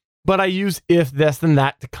Wink, but I use If This Then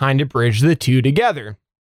That to kind of bridge the two together.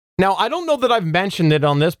 Now, I don't know that I've mentioned it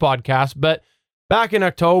on this podcast, but back in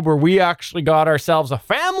October, we actually got ourselves a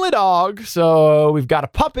family dog. So we've got a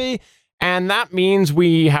puppy. And that means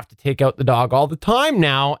we have to take out the dog all the time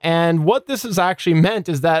now. And what this has actually meant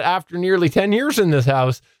is that after nearly 10 years in this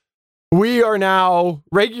house, we are now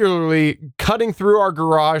regularly cutting through our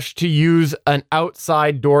garage to use an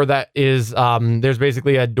outside door that is, there's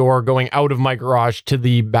basically a door going out of my garage to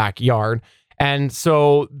the backyard. And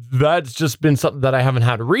so that's just been something that I haven't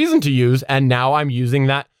had a reason to use. And now I'm using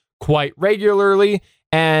that quite regularly.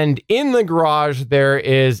 And in the garage, there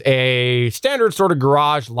is a standard sort of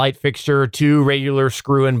garage light fixture, 2 regular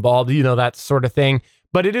screw-in bulbs, that sort of thing.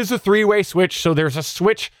 But it is a 3-way switch. So there's a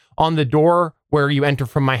switch on the door where you enter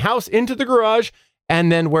from my house into the garage,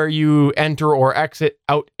 and then where you enter or exit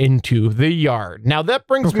out into the yard. Now that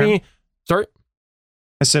brings me... Sorry?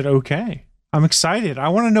 I said, okay. I'm excited. I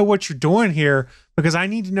want to know what you're doing here because I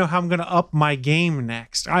need to know how I'm going to up my game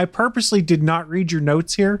next. I purposely did not read your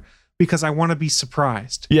notes here because I want to be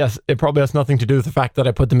surprised. Yes, it probably has nothing to do with the fact that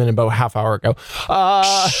I put them in about a half hour ago.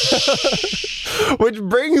 Which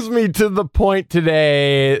brings me to the point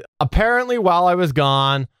today. Apparently, while I was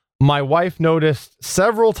gone, my wife noticed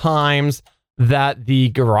several times that the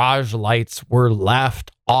garage lights were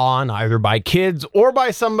left on either by kids or by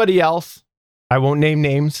somebody else. I won't name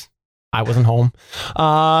names. I wasn't home.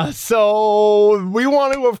 So we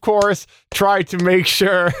want to, of course, try to make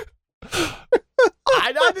sure...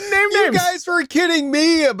 I didn't name names. You guys were kidding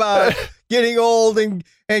me about getting old and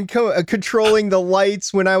controlling the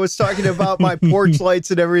lights when I was talking about my porch lights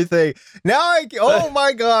and everything. Now oh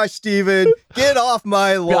my gosh, Steven, get off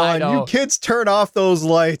my lawn. You kids turn off those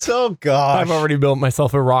lights. Oh gosh. I've already built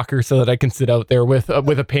myself a rocker so that I can sit out there with a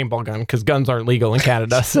paintball gun because guns aren't legal in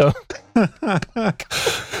Canada. So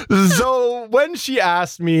So when she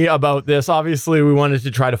asked me about this, obviously we wanted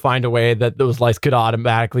to try to find a way that those lights could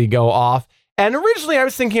automatically go off. And originally I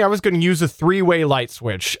was thinking I was going to use a 3-way light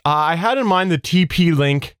switch. I had in mind the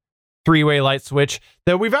TP-Link 3-way light switch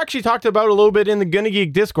that we've actually talked about a little bit in the Gonna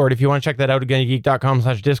Geek Discord. If you want to check that out at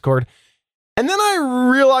gonnageek.com/Discord. And then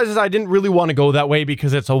I realized I didn't really want to go that way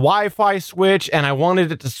because it's a Wi-Fi switch and I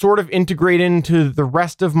wanted it to sort of integrate into the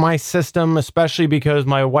rest of my system, especially because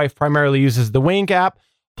my wife primarily uses the Wink app.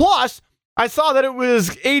 Plus, I saw that it was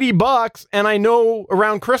 $80 and I know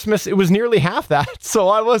around Christmas it was nearly half that. So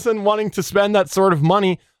I wasn't wanting to spend that sort of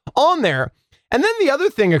money on there. And then the other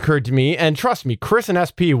thing occurred to me, and trust me, Chris and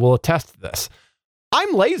SP will attest to this.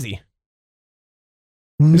 I'm lazy.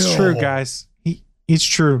 It's true, guys. It's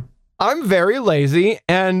true. I'm very lazy,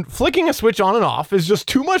 and flicking a switch on and off is just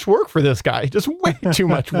too much work for this guy. Just way too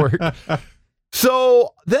much work.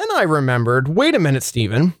 So then I remembered, wait a minute,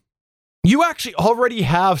 Steven. You actually already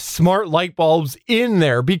have smart light bulbs in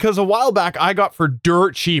there because a while back I got for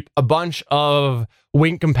dirt cheap a bunch of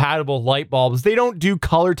Wink compatible light bulbs. They don't do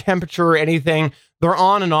color temperature or anything. They're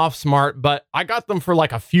on and off smart, but I got them for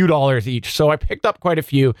like a few dollars each. So I picked up quite a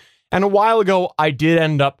few. And a while ago, I did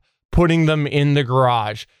end up putting them in the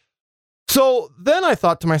garage. So then I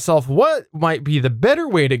thought to myself, what might be the better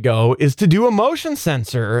way to go is to do a motion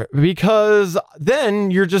sensor, because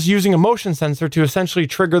then you're just using a motion sensor to essentially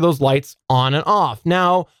trigger those lights on and off.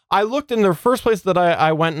 Now, I looked in the first place that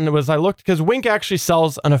I went and I looked because Wink actually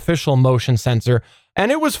sells an official motion sensor and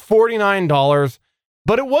it was $49,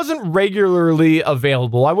 but it wasn't regularly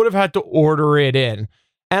available. I would have had to order it in,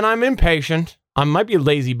 and I'm impatient. I might be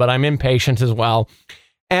lazy, but I'm impatient as well.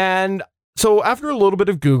 And so after a little bit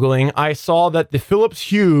of Googling, I saw that the Philips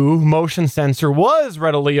Hue motion sensor was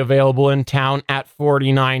readily available in town at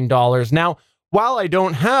 $49. Now, while I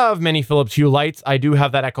don't have many Philips Hue lights, I do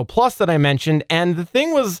have that Echo Plus that I mentioned. And the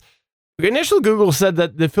thing was, initial Google said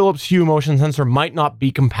that the Philips Hue motion sensor might not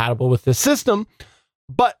be compatible with this system.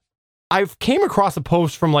 But I've came across a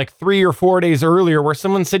post from like 3 or 4 days earlier where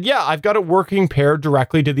someone said, yeah, I've got it working paired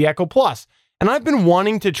directly to the Echo Plus. And I've been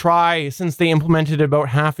wanting to try, since they implemented about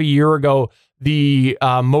half a year ago, the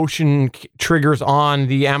motion triggers on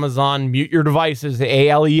the Amazon Mute Your Devices, the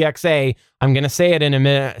ALEXA. I'm going to say it in a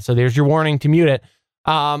minute, so there's your warning to mute it.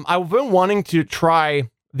 I've been wanting to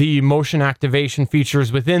try the motion activation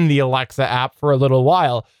features within the Alexa app for a little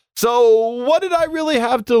while. So what did I really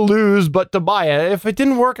have to lose but to buy it? If it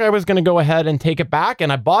didn't work, I was going to go ahead and take it back,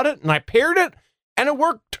 and I bought it, and I paired it, and it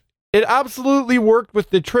worked. It absolutely worked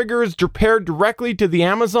with the triggers paired directly to the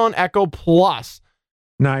Amazon Echo Plus.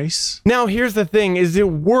 Nice. Now, here's the thing, is it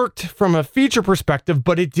worked from a feature perspective,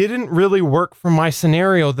 but it didn't really work for my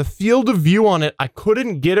scenario. The field of view on it, I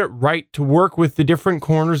couldn't get it right to work with the different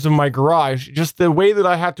corners of my garage. Just the way that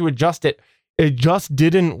I had to adjust it, it just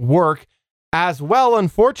didn't work as well,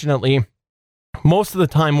 unfortunately. Most of the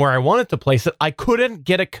time where I wanted to place it, I couldn't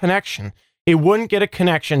get a connection. It wouldn't get a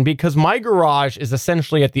connection because my garage is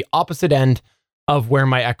essentially at the opposite end of where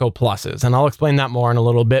my Echo Plus is. And I'll explain that more in a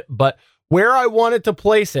little bit. But where I wanted to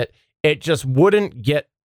place it, it just wouldn't get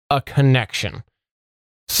a connection.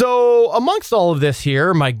 So amongst all of this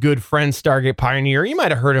here, my good friend Stargate Pioneer, you might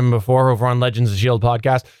have heard him before over on Legends of S.H.I.E.L.D.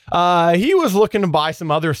 podcast. He was looking to buy some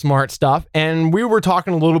other smart stuff. And we were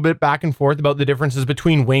talking a little bit back and forth about the differences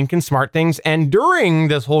between Wink and Smart Things. And during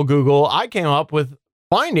this whole Google, I came up with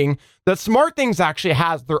finding that Smart Things actually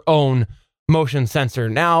has their own motion sensor.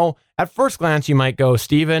 Now, at first glance, you might go,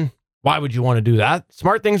 Steven, why would you want to do that?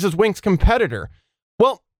 Smart Things is Wink's competitor.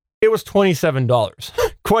 Well, it was $27.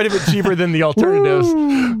 Quite a bit cheaper than the alternatives,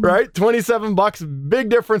 right? $27, big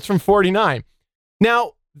difference from $49.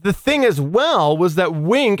 Now, the thing as well was that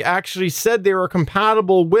Wink actually said they were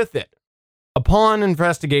compatible with it. Upon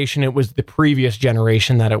investigation, it was the previous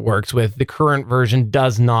generation that it works with. The current version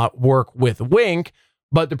does not work with Wink,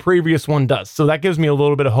 but the previous one does. So that gives me a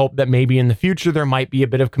little bit of hope that maybe in the future there might be a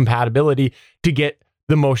bit of compatibility to get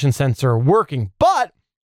the motion sensor working. But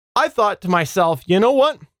I thought to myself, you know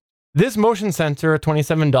what? This motion sensor at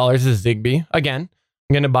 $27 is Zigbee. Again,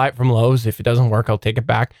 I'm going to buy it from Lowe's. If it doesn't work, I'll take it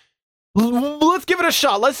back. Let's give it a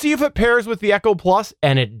shot. Let's see if it pairs with the Echo Plus.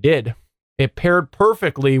 And it did. It paired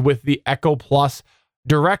perfectly with the Echo Plus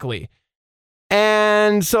directly.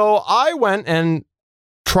 And so I went and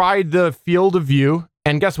tried the field of view.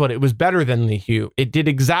 And guess what? It was better than the Hue. It did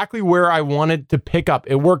exactly where I wanted to pick up.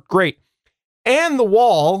 It worked great. And the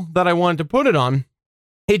wall that I wanted to put it on,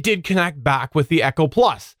 it did connect back with the Echo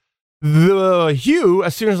Plus. The Hue,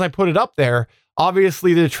 as soon as I put it up there,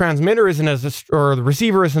 obviously the transmitter isn't or the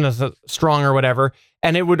receiver isn't as strong or whatever,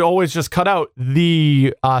 and it would always just cut out.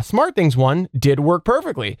 The SmartThings one did work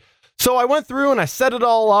perfectly. So I went through and I set it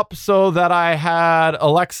all up so that I had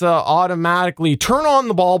Alexa automatically turn on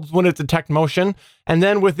the bulbs when it detects motion. And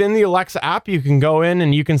then within the Alexa app, you can go in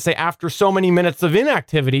and you can say, after so many minutes of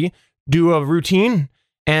inactivity, do a routine.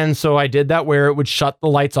 And so I did that where it would shut the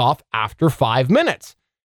lights off after 5 minutes.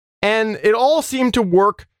 And it all seemed to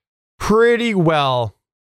work pretty well.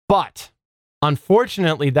 But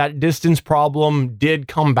unfortunately, that distance problem did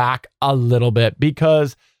come back a little bit,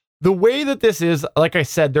 because the way that this is, like I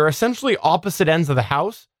said, they're essentially opposite ends of the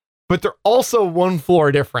house, but they're also one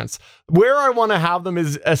floor difference. Where I want to have them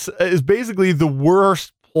is basically the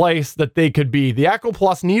worst place that they could be. The Echo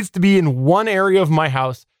Plus needs to be in one area of my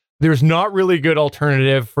house. There's not really a good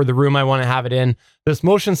alternative for the room I want to have it in. This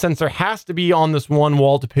motion sensor has to be on this one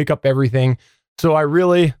wall to pick up everything. So I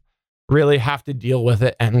really have to deal with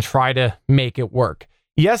it and try to make it work.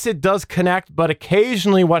 Yes, it does connect, but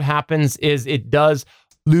occasionally what happens is it does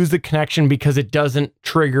lose the connection because it doesn't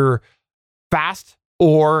trigger fast,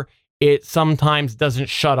 or it sometimes doesn't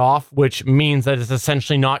shut off, which means that it's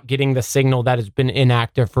essentially not getting the signal that has been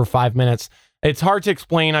inactive for 5 minutes. It's hard to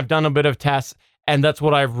explain. I've done a bit of tests, and that's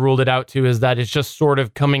what I've ruled it out to, is that it's just sort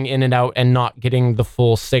of coming in and out and not getting the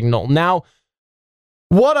full signal. Now,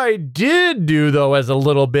 what I did do, though, as a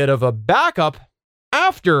little bit of a backup,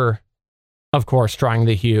 after, of course, trying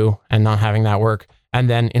the Hue and not having that work, and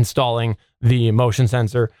then installing the motion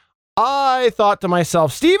sensor, I thought to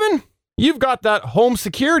myself, Steven, you've got that home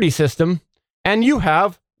security system, and you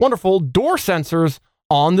have wonderful door sensors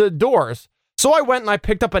on the doors. So I went and I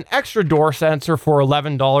picked up an extra door sensor for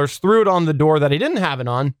 $11, threw it on the door that I didn't have it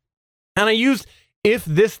on, and I used if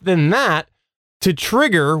this then that to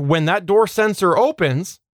trigger when that door sensor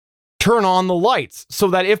opens, turn on the lights, so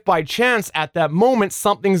that if by chance at that moment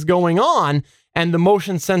something's going on and the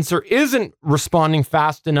motion sensor isn't responding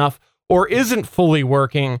fast enough or isn't fully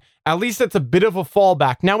working, at least it's a bit of a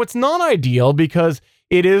fallback. Now, it's not ideal because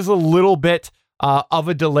it is a little bit of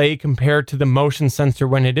a delay compared to the motion sensor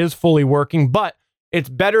when it is fully working, but it's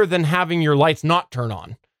better than having your lights not turn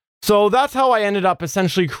on. So that's how I ended up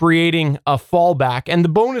essentially creating a fallback. And the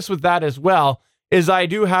bonus with that as well is I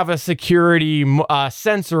do have a security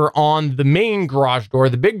sensor on the main garage door,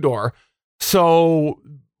 the big door. So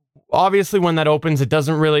obviously when that opens, it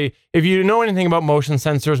doesn't really, if you know anything about motion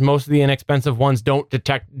sensors, most of the inexpensive ones don't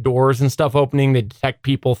detect doors and stuff opening. They detect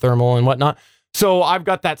people, thermal and whatnot. So I've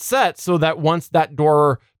got that set so that once that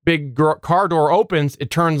door, big car door opens, it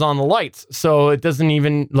turns on the lights. So it doesn't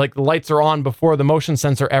even, like, the lights are on before the motion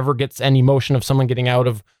sensor ever gets any motion of someone getting out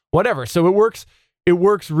of whatever. So it works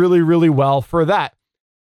really, really well for that.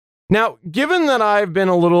 Now, given that I've been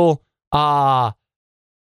a little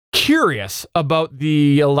curious about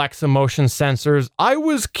the Alexa motion sensors, I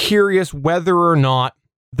was curious whether or not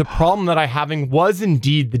the problem that I'm having was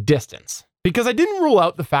indeed the distance. Because I didn't rule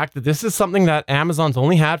out the fact that this is something that Amazon's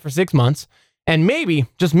only had for 6 months, and maybe,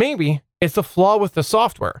 just maybe, it's a flaw with the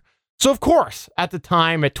software. So of course, at the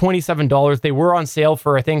time, at $27, they were on sale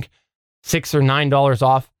for, I think, $6 or $9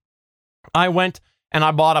 off. I went and I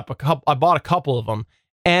bought a couple of them.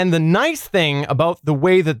 And the nice thing about the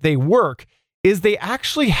way that they work is they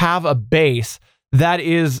actually have a base that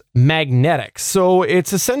is magnetic. So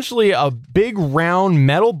it's essentially a big round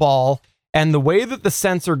metal ball, and the way that the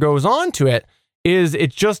sensor goes onto it is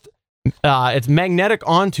it's magnetic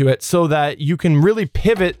onto it so that you can really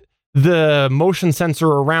pivot the motion sensor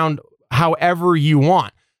around however you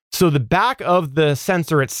want. So the back of the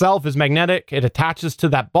sensor itself is magnetic. It attaches to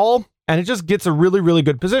that ball, and it just gets a really, really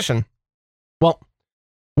good position. Well,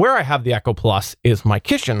 where I have the Echo Plus is my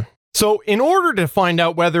kitchen. So in order to find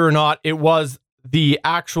out whether or not it was the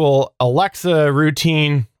actual Alexa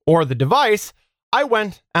routine or the device, I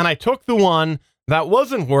went and I took the one that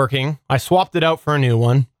wasn't working. I swapped it out for a new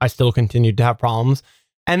one. I still continued to have problems.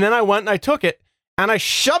 And then I went and I took it and I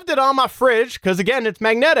shoved it on my fridge because, again, it's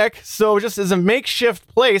magnetic. So just as a makeshift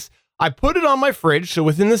place, I put it on my fridge, so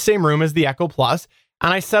within the same room as the Echo Plus,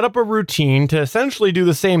 and I set up a routine to essentially do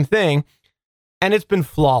the same thing. And it's been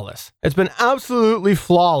flawless. It's been absolutely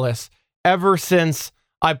flawless ever since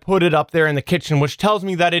I put it up there in the kitchen, which tells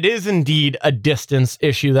me that it is indeed a distance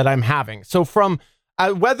issue that I'm having. So from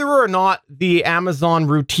whether or not the Amazon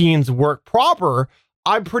routines work proper,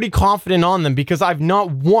 I'm pretty confident on them because I've not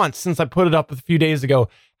once, since I put it up a few days ago,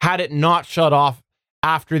 had it not shut off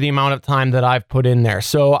after the amount of time that I've put in there.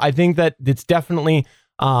 So I think that it's definitely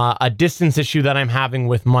a distance issue that I'm having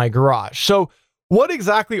with my garage. So what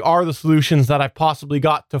exactly are the solutions that I've possibly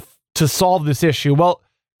got to solve this issue? Well,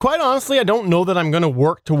 quite honestly, I don't know that I'm going to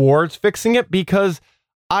work towards fixing it because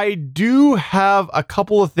I do have a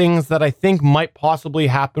couple of things that I think might possibly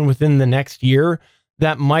happen within the next year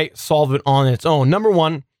that might solve it on its own. Number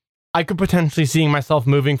one, I could potentially see myself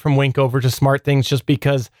moving from Wink over to SmartThings just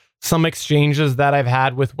because some exchanges that I've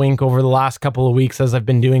had with Wink over the last couple of weeks as I've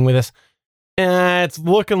been doing with this, it's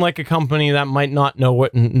looking like a company that might not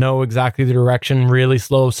know exactly the direction, really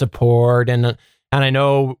slow support. And I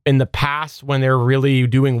know in the past when they're really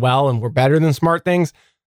doing well and were better than SmartThings,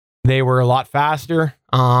 they were a lot faster.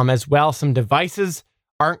 As well, some devices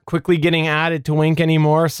aren't quickly getting added to Wink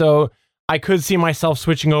anymore. So I could see myself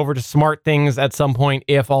switching over to SmartThings at some point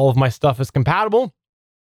if all of my stuff is compatible.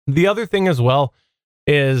 The other thing as well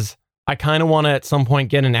is I kind of want to at some point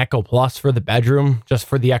get an Echo Plus for the bedroom just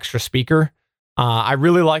for the extra speaker. I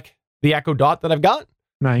really like the Echo Dot that I've got.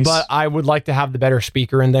 Nice. But I would like to have the better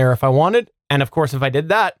speaker in there if I wanted. And of course, if I did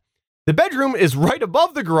that, the bedroom is right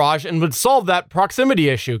above the garage and would solve that proximity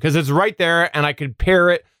issue because it's right there and I could pair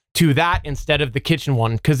it to that instead of the kitchen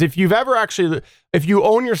one. Because if you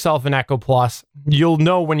own yourself an Echo Plus, you'll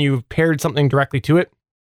know when you've paired something directly to it,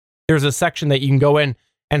 there's a section that you can go in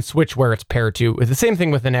and switch where it's paired to. It's the same thing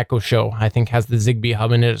with an Echo Show. I think has the Zigbee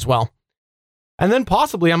hub in it as well. And then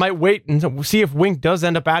possibly I might wait and see if Wink does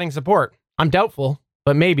end up adding support. I'm doubtful,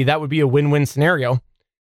 but maybe that would be a win-win scenario.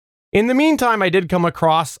 In the meantime, I did come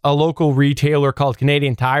across a local retailer called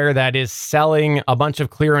Canadian Tire that is selling a bunch of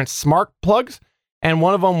clearance smart plugs. And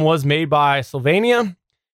one of them was made by Sylvania,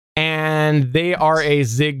 and they are a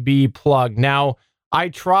Zigbee plug. Now, I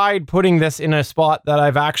tried putting this in a spot that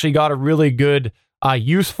I've actually got a really good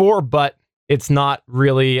use for, but it's not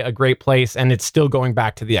really a great place, and it's still going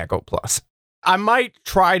back to the Echo Plus. I might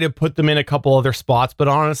try to put them in a couple other spots, but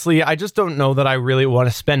honestly, I just don't know that I really want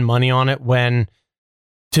to spend money on it when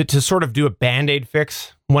to sort of do a Band-Aid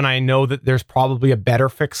fix when I know that there's probably a better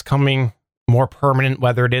fix coming, more permanent,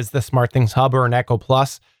 whether it is the SmartThings Hub or an Echo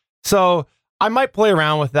Plus. So I might play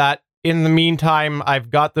around with that. In the meantime, I've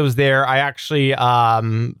got those there. I actually, I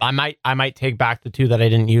might take back the two that I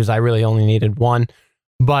didn't use. I really only needed one,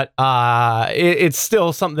 but it's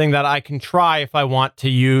still something that I can try if I want to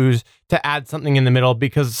use to add something in the middle.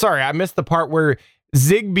 Because sorry, I missed the part where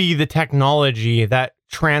Zigbee, the technology that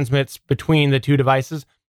transmits between the two devices,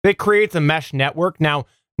 it creates a mesh network. Now,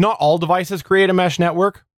 not all devices create a mesh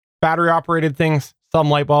network. Battery operated things, some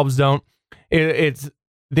light bulbs don't.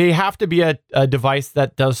 They have to be a device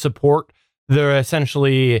that does support the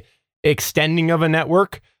essentially extending of a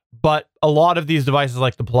network. But a lot of these devices,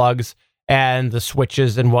 like the plugs and the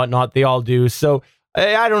switches and whatnot, they all do. So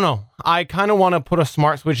I don't know. I kind of want to put a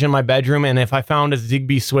smart switch in my bedroom. And if I found a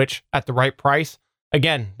Zigbee switch at the right price,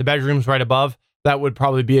 again, the bedroom's right above, that would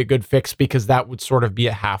probably be a good fix because that would sort of be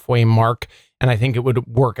a halfway mark. And I think it would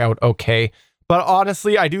work out okay. But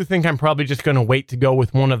honestly, I do think I'm probably just going to wait to go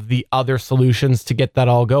with one of the other solutions to get that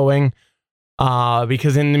all going.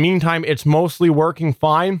 Because in the meantime, it's mostly working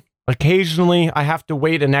fine. Occasionally, I have to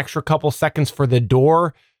wait an extra couple seconds for the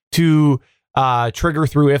door to trigger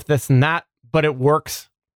through if this and that, but it works.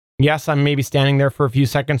 Yes, I'm maybe standing there for a few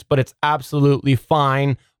seconds, but it's absolutely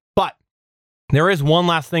fine. But there is one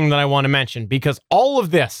last thing that I want to mention, because all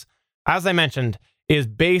of this, as I mentioned, is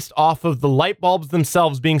based off of the light bulbs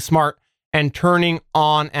themselves being smart and turning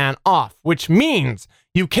on and off, which means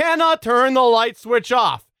you cannot turn the light switch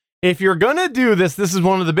off. If you're going to do this, this is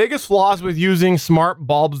one of the biggest flaws with using smart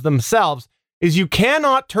bulbs themselves, is you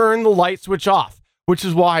cannot turn the light switch off, which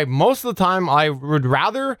is why most of the time I would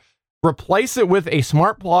rather replace it with a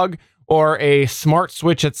smart plug or a smart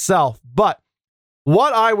switch itself. But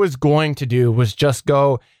what I was going to do was just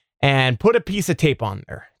go and put a piece of tape on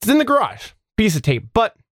there. It's in the garage, piece of tape.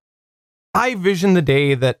 But I vision the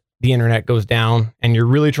day that the internet goes down and you're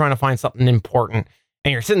really trying to find something important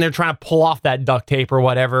and you're sitting there trying to pull off that duct tape or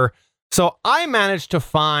whatever. So I managed to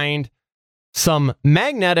find some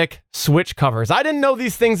magnetic switch covers. I didn't know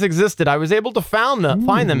these things existed. I was able to find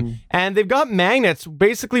them, and they've got magnets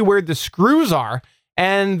basically where the screws are,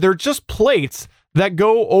 and they're just plates that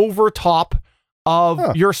go over top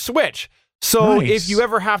of your switch. So if you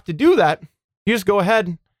ever have to do that, you just go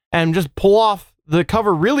ahead and just pull off the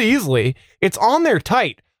cover really easily. It's on there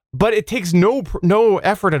tight, but it takes no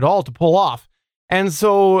effort at all to pull off. And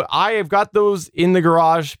so I have got those in the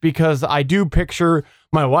garage because I do picture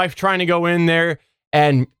my wife trying to go in there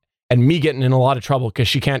and me getting in a lot of trouble because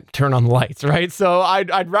she can't turn on the lights, right? So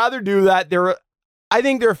I'd rather do that. I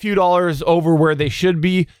think they're a few dollars over where they should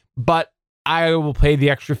be, but I will pay the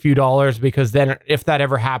extra few dollars because then if that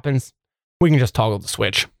ever happens, we can just toggle the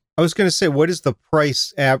switch. I was going to say, what is the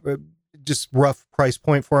price just rough price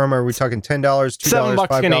point for them? Are we talking $10, $2, $7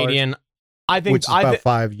 $5? Canadian. I think which is about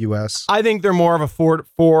 $5 US. I think they're more of a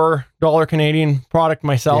 $4 Canadian product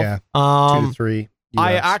myself. Yeah, 2 to 3. US,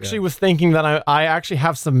 I actually was thinking that I actually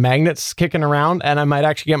have some magnets kicking around, and I might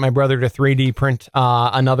actually get my brother to 3D print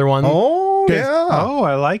another one. Oh yeah. Oh,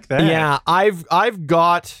 I like that. Yeah,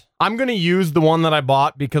 I'm going to use the one that I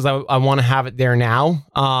bought because I want to have it there now.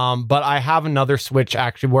 But I have another switch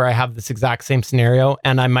actually where I have this exact same scenario,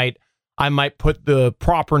 and I might put the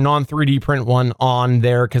proper non-3D print one on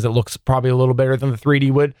there because it looks probably a little better than the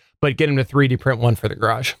 3D would, but get him to 3D print one for the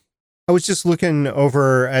garage. I was just looking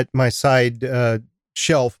over at my side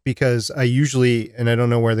shelf because I usually, and I don't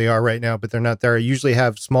know where they are right now, but they're not there. I usually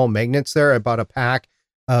have small magnets there. I bought a pack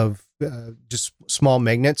of just small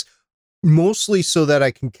magnets, mostly so that I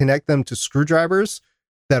can connect them to screwdrivers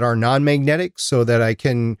that are non-magnetic so that I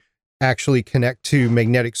can actually connect to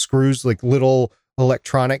magnetic screws, like little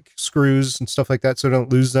electronic screws and stuff like that, so I don't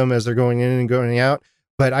lose them as they're going in and going out.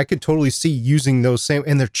 But I could totally see using those same,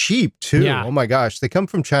 and they're cheap too. Yeah. Oh my gosh, they come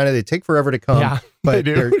from China. They take forever to come, but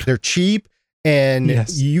they're cheap, and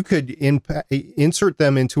you could insert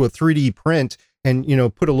them into a 3D print and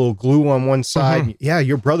put a little glue on one side. Mm-hmm. Yeah,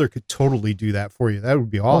 your brother could totally do that for you. That would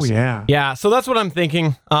be awesome. Oh yeah. So that's what I'm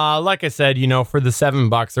thinking. Like I said, for the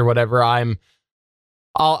 $7 or whatever,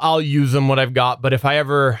 I'll use them what I've got, but if I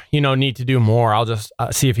ever, need to do more, I'll just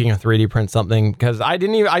see if you can 3D print something because I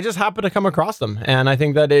just happened to come across them. And I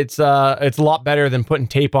think that it's a lot better than putting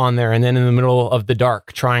tape on there and then in the middle of the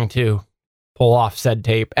dark trying to pull off said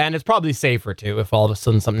tape. And it's probably safer too if all of a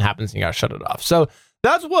sudden something happens and you gotta shut it off. So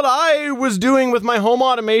that's what I was doing with my home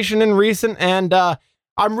automation in recent, and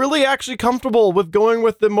I'm really actually comfortable with going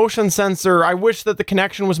with the motion sensor. I wish that the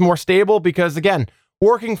connection was more stable because again,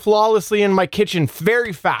 working flawlessly in my kitchen,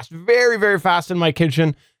 very fast, very, very fast in my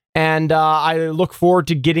kitchen. And I look forward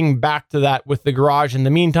to getting back to that with the garage. In the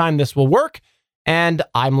meantime, this will work. And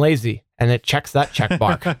I'm lazy. And it checks that check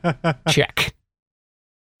mark. Check.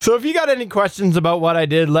 So if you got any questions about what I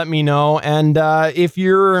did, let me know. And if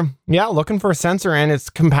you're looking for a sensor and it's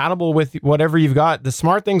compatible with whatever you've got, the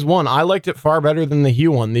SmartThings one, I liked it far better than the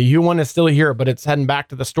Hue one. The Hue one is still here, but it's heading back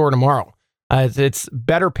to the store tomorrow. It's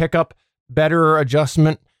better pickup, better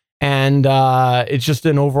adjustment, and it's just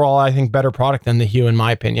an overall, I think, better product than the Hue in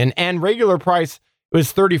my opinion. And regular price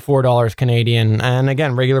was $34 Canadian, and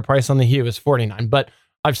again, regular price on the Hue is $49. But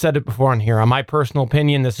I've said it before on here, on my personal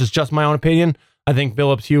opinion, this is just my own opinion, I think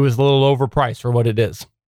Philips Hue is a little overpriced for what it is.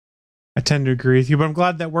 I tend to agree with you, but I'm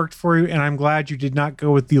glad that worked for you, and I'm glad you did not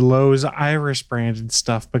go with the Lowe's Iris branded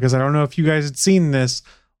stuff, because I don't know if you guys had seen this,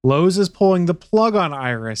 Lowe's is pulling the plug on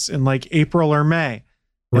Iris in like April or May.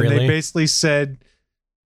 And really? they basically said,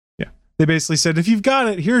 if you've got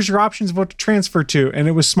it, here's your options of what to transfer to. And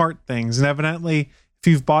it was SmartThings. And evidently, if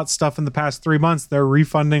you've bought stuff in the past 3 months, they're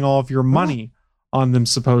refunding all of your money on them,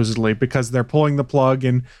 supposedly, because they're pulling the plug.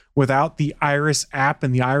 And without the Iris app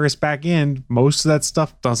and the Iris back end, most of that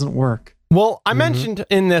stuff doesn't work. Well, I mentioned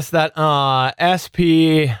in this that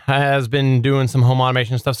SP has been doing some home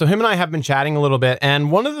automation stuff. So him and I have been chatting a little bit. And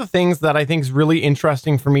one of the things that I think is really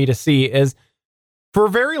interesting for me to see is, for a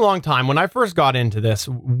very long time, when I first got into this,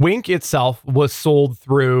 Wink itself was sold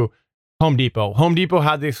through Home Depot. Home Depot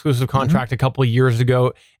had the exclusive contract a couple of years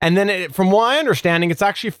ago. And then from my understanding, it's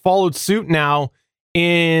actually followed suit now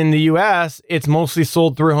in the US. It's mostly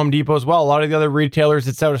sold through Home Depot as well. A lot of the other retailers,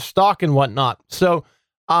 it's out of stock and whatnot. So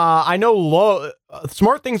I know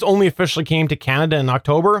SmartThings only officially came to Canada in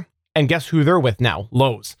October. And guess who they're with now?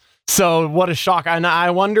 Lowe's. So what a shock. And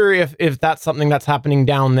I wonder if that's something that's happening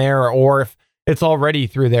down there or if it's already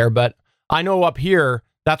through there, but I know up here,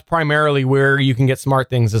 that's primarily where you can get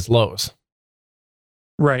SmartThings is Lowe's.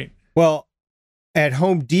 Right. Well, at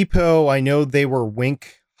Home Depot, I know they were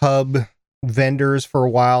Wink Hub vendors for a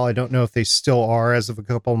while. I don't know if they still are. As of a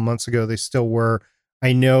couple of months ago, they still were.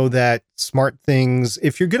 I know that SmartThings,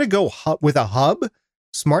 if you're going to go with a hub,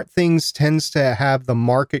 Smart Things tends to have the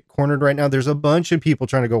market cornered right now. There's a bunch of people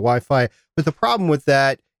trying to go Wi-Fi, but the problem with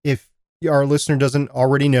that, if our listener doesn't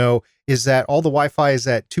already know, is that all the Wi-Fi is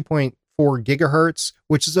at 2.4 gigahertz,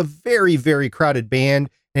 which is a very, very crowded band.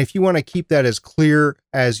 And if you want to keep that as clear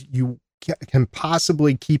as you can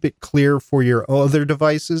possibly keep it clear for your other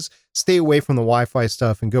devices, stay away from the Wi-Fi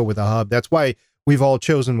stuff and go with a hub. That's why we've all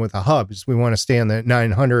chosen with a hub, is we want to stay on the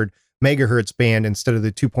 900 megahertz band instead of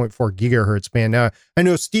the 2.4 gigahertz band. Now, I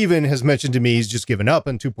know Steven has mentioned to me he's just given up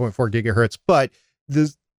on 2.4 gigahertz, but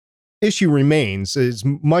the issue remains. As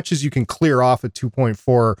much as you can clear off at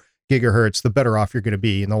 2.4 gigahertz, the better off you're going to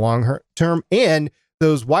be in the long term. And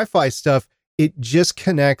those Wi-Fi stuff, it just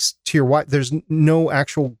connects to your Wi-Fi. There's no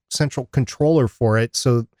actual central controller for it,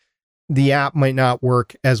 so the app might not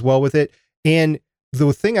work as well with it. And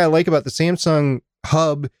the thing I like about the Samsung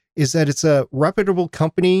Hub is that it's a reputable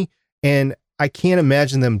company, and I can't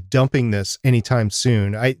imagine them dumping this anytime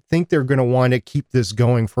soon. I think they're going to want to keep this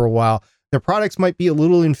going for a while. Their products might be a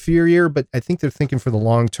little inferior, but I think they're thinking for the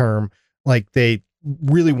long term. Like, they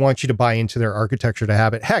really want you to buy into their architecture to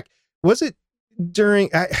have it. Heck, was it during,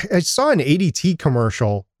 I saw an ADT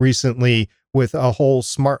commercial recently with a whole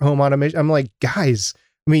smart home automation. I'm like, guys,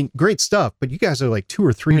 I mean, great stuff, but you guys are like 2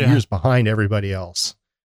 or 3 years behind everybody else.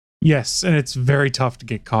 Yes, and it's very tough to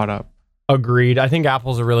get caught up. Agreed. I think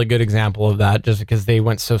Apple's a really good example of that, just because they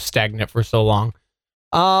went so stagnant for so long.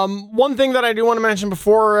 One thing that I do want to mention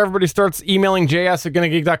before everybody starts emailing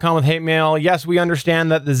js@gonnageek.com with hate mail. Yes, we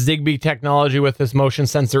understand that the Zigbee technology with this motion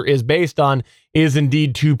sensor is based on is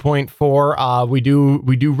indeed 2.4. We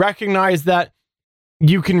do recognize that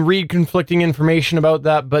you can read conflicting information about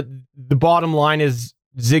that, but the bottom line is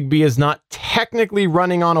Zigbee is not technically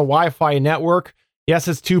running on a Wi-Fi network. Yes,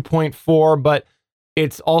 it's 2.4, but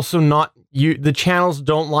it's also not, the channels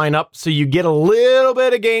don't line up, so you get a little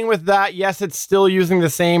bit of gain with that. Yes, it's still using the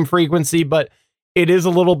same frequency, but it is a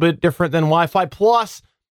little bit different than Wi-Fi. Plus,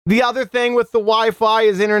 the other thing with the Wi-Fi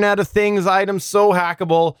is Internet of Things items so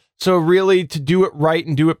hackable. So really, to do it right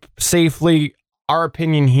and do it safely, our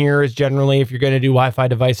opinion here is generally, if you're going to do Wi-Fi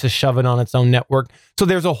devices, shove it on its own network. So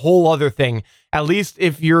there's a whole other thing. At least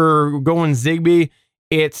if you're going Zigbee,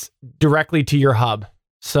 it's directly to your hub.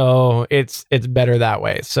 So it's better that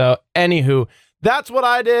way. So anywho, that's what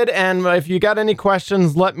I did. And if you got any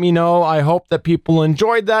questions, let me know. I hope that people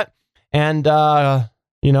enjoyed that. And, I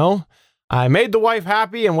made the wife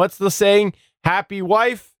happy. And what's the saying? Happy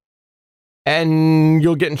wife. And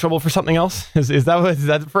you'll get in trouble for something else. Is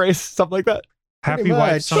that the phrase? Something like that? Happy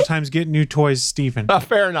wife sometimes get new toys, Stephen.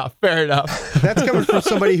 Fair enough. That's coming from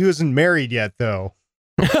somebody who isn't married yet, though.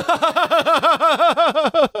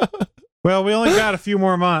 Well, we only got a few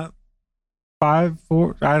more months. 5,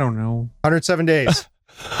 4, I don't know. 107 days.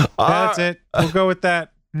 That's it. We'll go with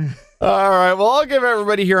that. All right. Well, I'll give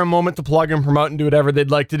everybody here a moment to plug and promote and do whatever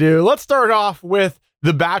they'd like to do. Let's start off with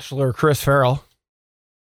The Bachelor, Chris Farrell.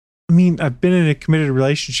 I mean, I've been in a committed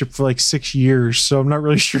relationship for like 6 years, so I'm not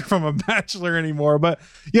really sure if I'm a bachelor anymore. But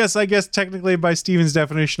yes, I guess technically by Steven's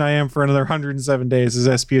definition, I am for another 107 days,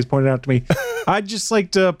 as SP has pointed out to me. I'd just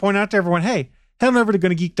like to point out to everyone, hey, head on over to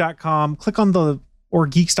gonnageek.com, click on or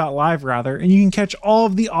geeks.live rather, and you can catch all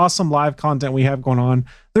of the awesome live content we have going on.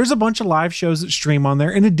 There's a bunch of live shows that stream on there,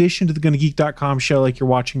 in addition to the gonnageek.com show like you're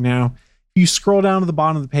watching now. If you scroll down to the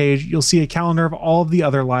bottom of the page, you'll see a calendar of all of the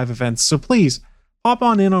other live events. So please, hop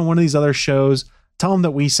on in on one of these other shows, tell them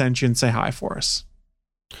that we sent you, and say hi for us.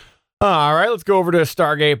 All right, let's go over to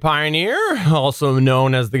Stargate Pioneer, also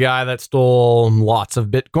known as the guy that stole lots of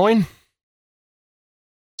Bitcoin.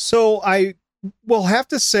 So I will have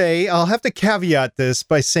to say, I'll have to caveat this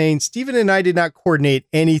by saying Stephen and I did not coordinate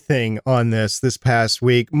anything on this past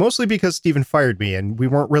week, mostly because Stephen fired me and we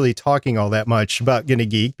weren't really talking all that much about Gonna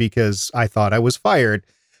Geek because I thought I was fired.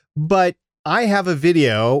 But I have a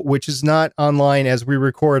video, which is not online as we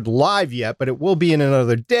record live yet, but it will be in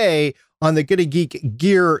another day on the Gonna Geek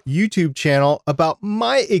Gear YouTube channel about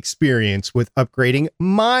my experience with upgrading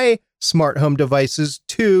my smart home devices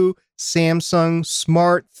to Samsung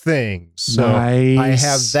Smart Things. So nice. I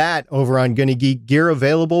have that over on Gonna Geek Gear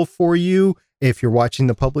available for you. If you're watching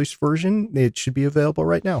the published version, it should be available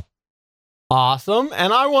right now. Awesome.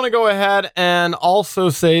 And I want to go ahead and also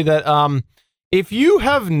say that if you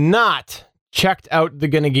have not checked out the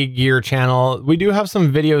Gonna Geek Gear channel, we do have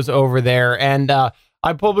some videos over there. And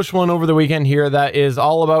I published one over the weekend here that is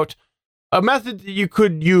all about a method that you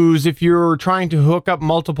could use if you're trying to hook up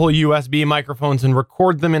multiple USB microphones and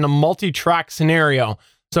record them in a multi-track scenario.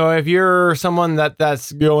 So if you're someone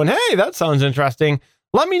that's going, hey, that sounds interesting,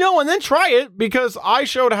 let me know and then try it, because I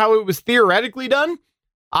showed how it was theoretically done.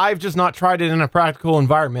 I've just not tried it in a practical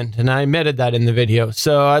environment, and I admitted that in the video.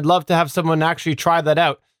 So I'd love to have someone actually try that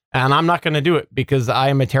out, and I'm not going to do it because I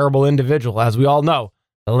am a terrible individual, as we all know.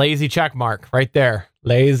 The lazy check mark right there.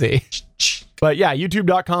 Lazy. But yeah,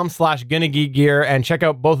 youtube.com/GonnaGeekGear, and check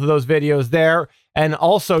out both of those videos there. And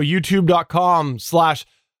also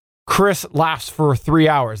youtube.com/Chris laughs for 3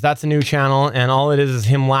 hours. That's a new channel, and all it is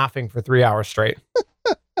him laughing for 3 hours straight.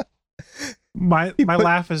 My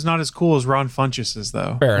laugh is not as cool as Ron Funches's,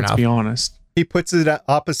 though. Fair enough. Let's be honest. He puts it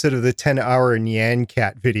opposite of the 10-hour Nyan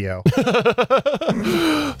Cat video.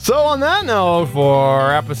 So on that note,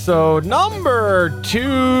 for episode number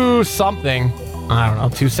 2-something, I don't know,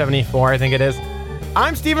 274, I think it is,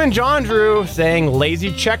 I'm Stephen John Drew saying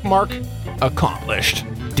lazy check mark accomplished.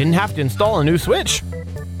 Didn't have to install a new Switch.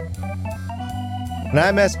 And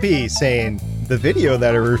I'm SP saying the video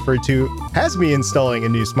that I referred to has me installing a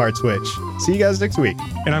new smart Switch. See you guys next week.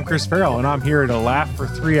 And I'm Chris Farrell, and I'm here to laugh for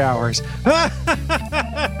 3 hours.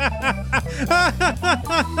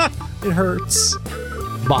 It hurts.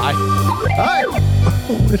 Bye. Bye.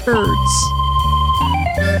 Oh, it hurts.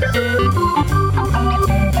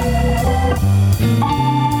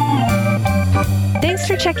 Thanks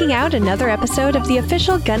for checking out another episode of the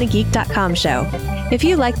official GonnaGeek.com show. If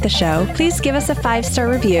you like the show, please give us a 5-star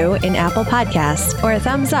review in Apple Podcasts or a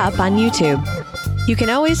thumbs up on YouTube. You can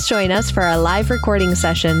always join us for our live recording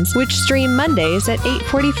sessions, which stream Mondays at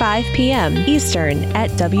 8:45 p.m. Eastern at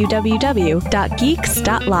www.geeks.live.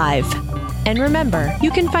 And remember, you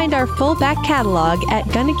can find our full back catalog at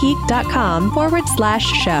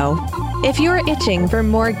GonnaGeek.com/show. If you're itching for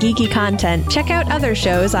more geeky content, check out other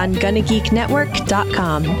shows on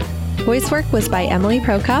GonnaGeekNetwork.com. Voice work was by Emily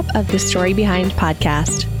Prokop of the Story Behind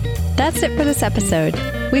podcast. That's it for this episode.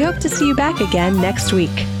 We hope to see you back again next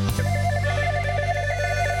week.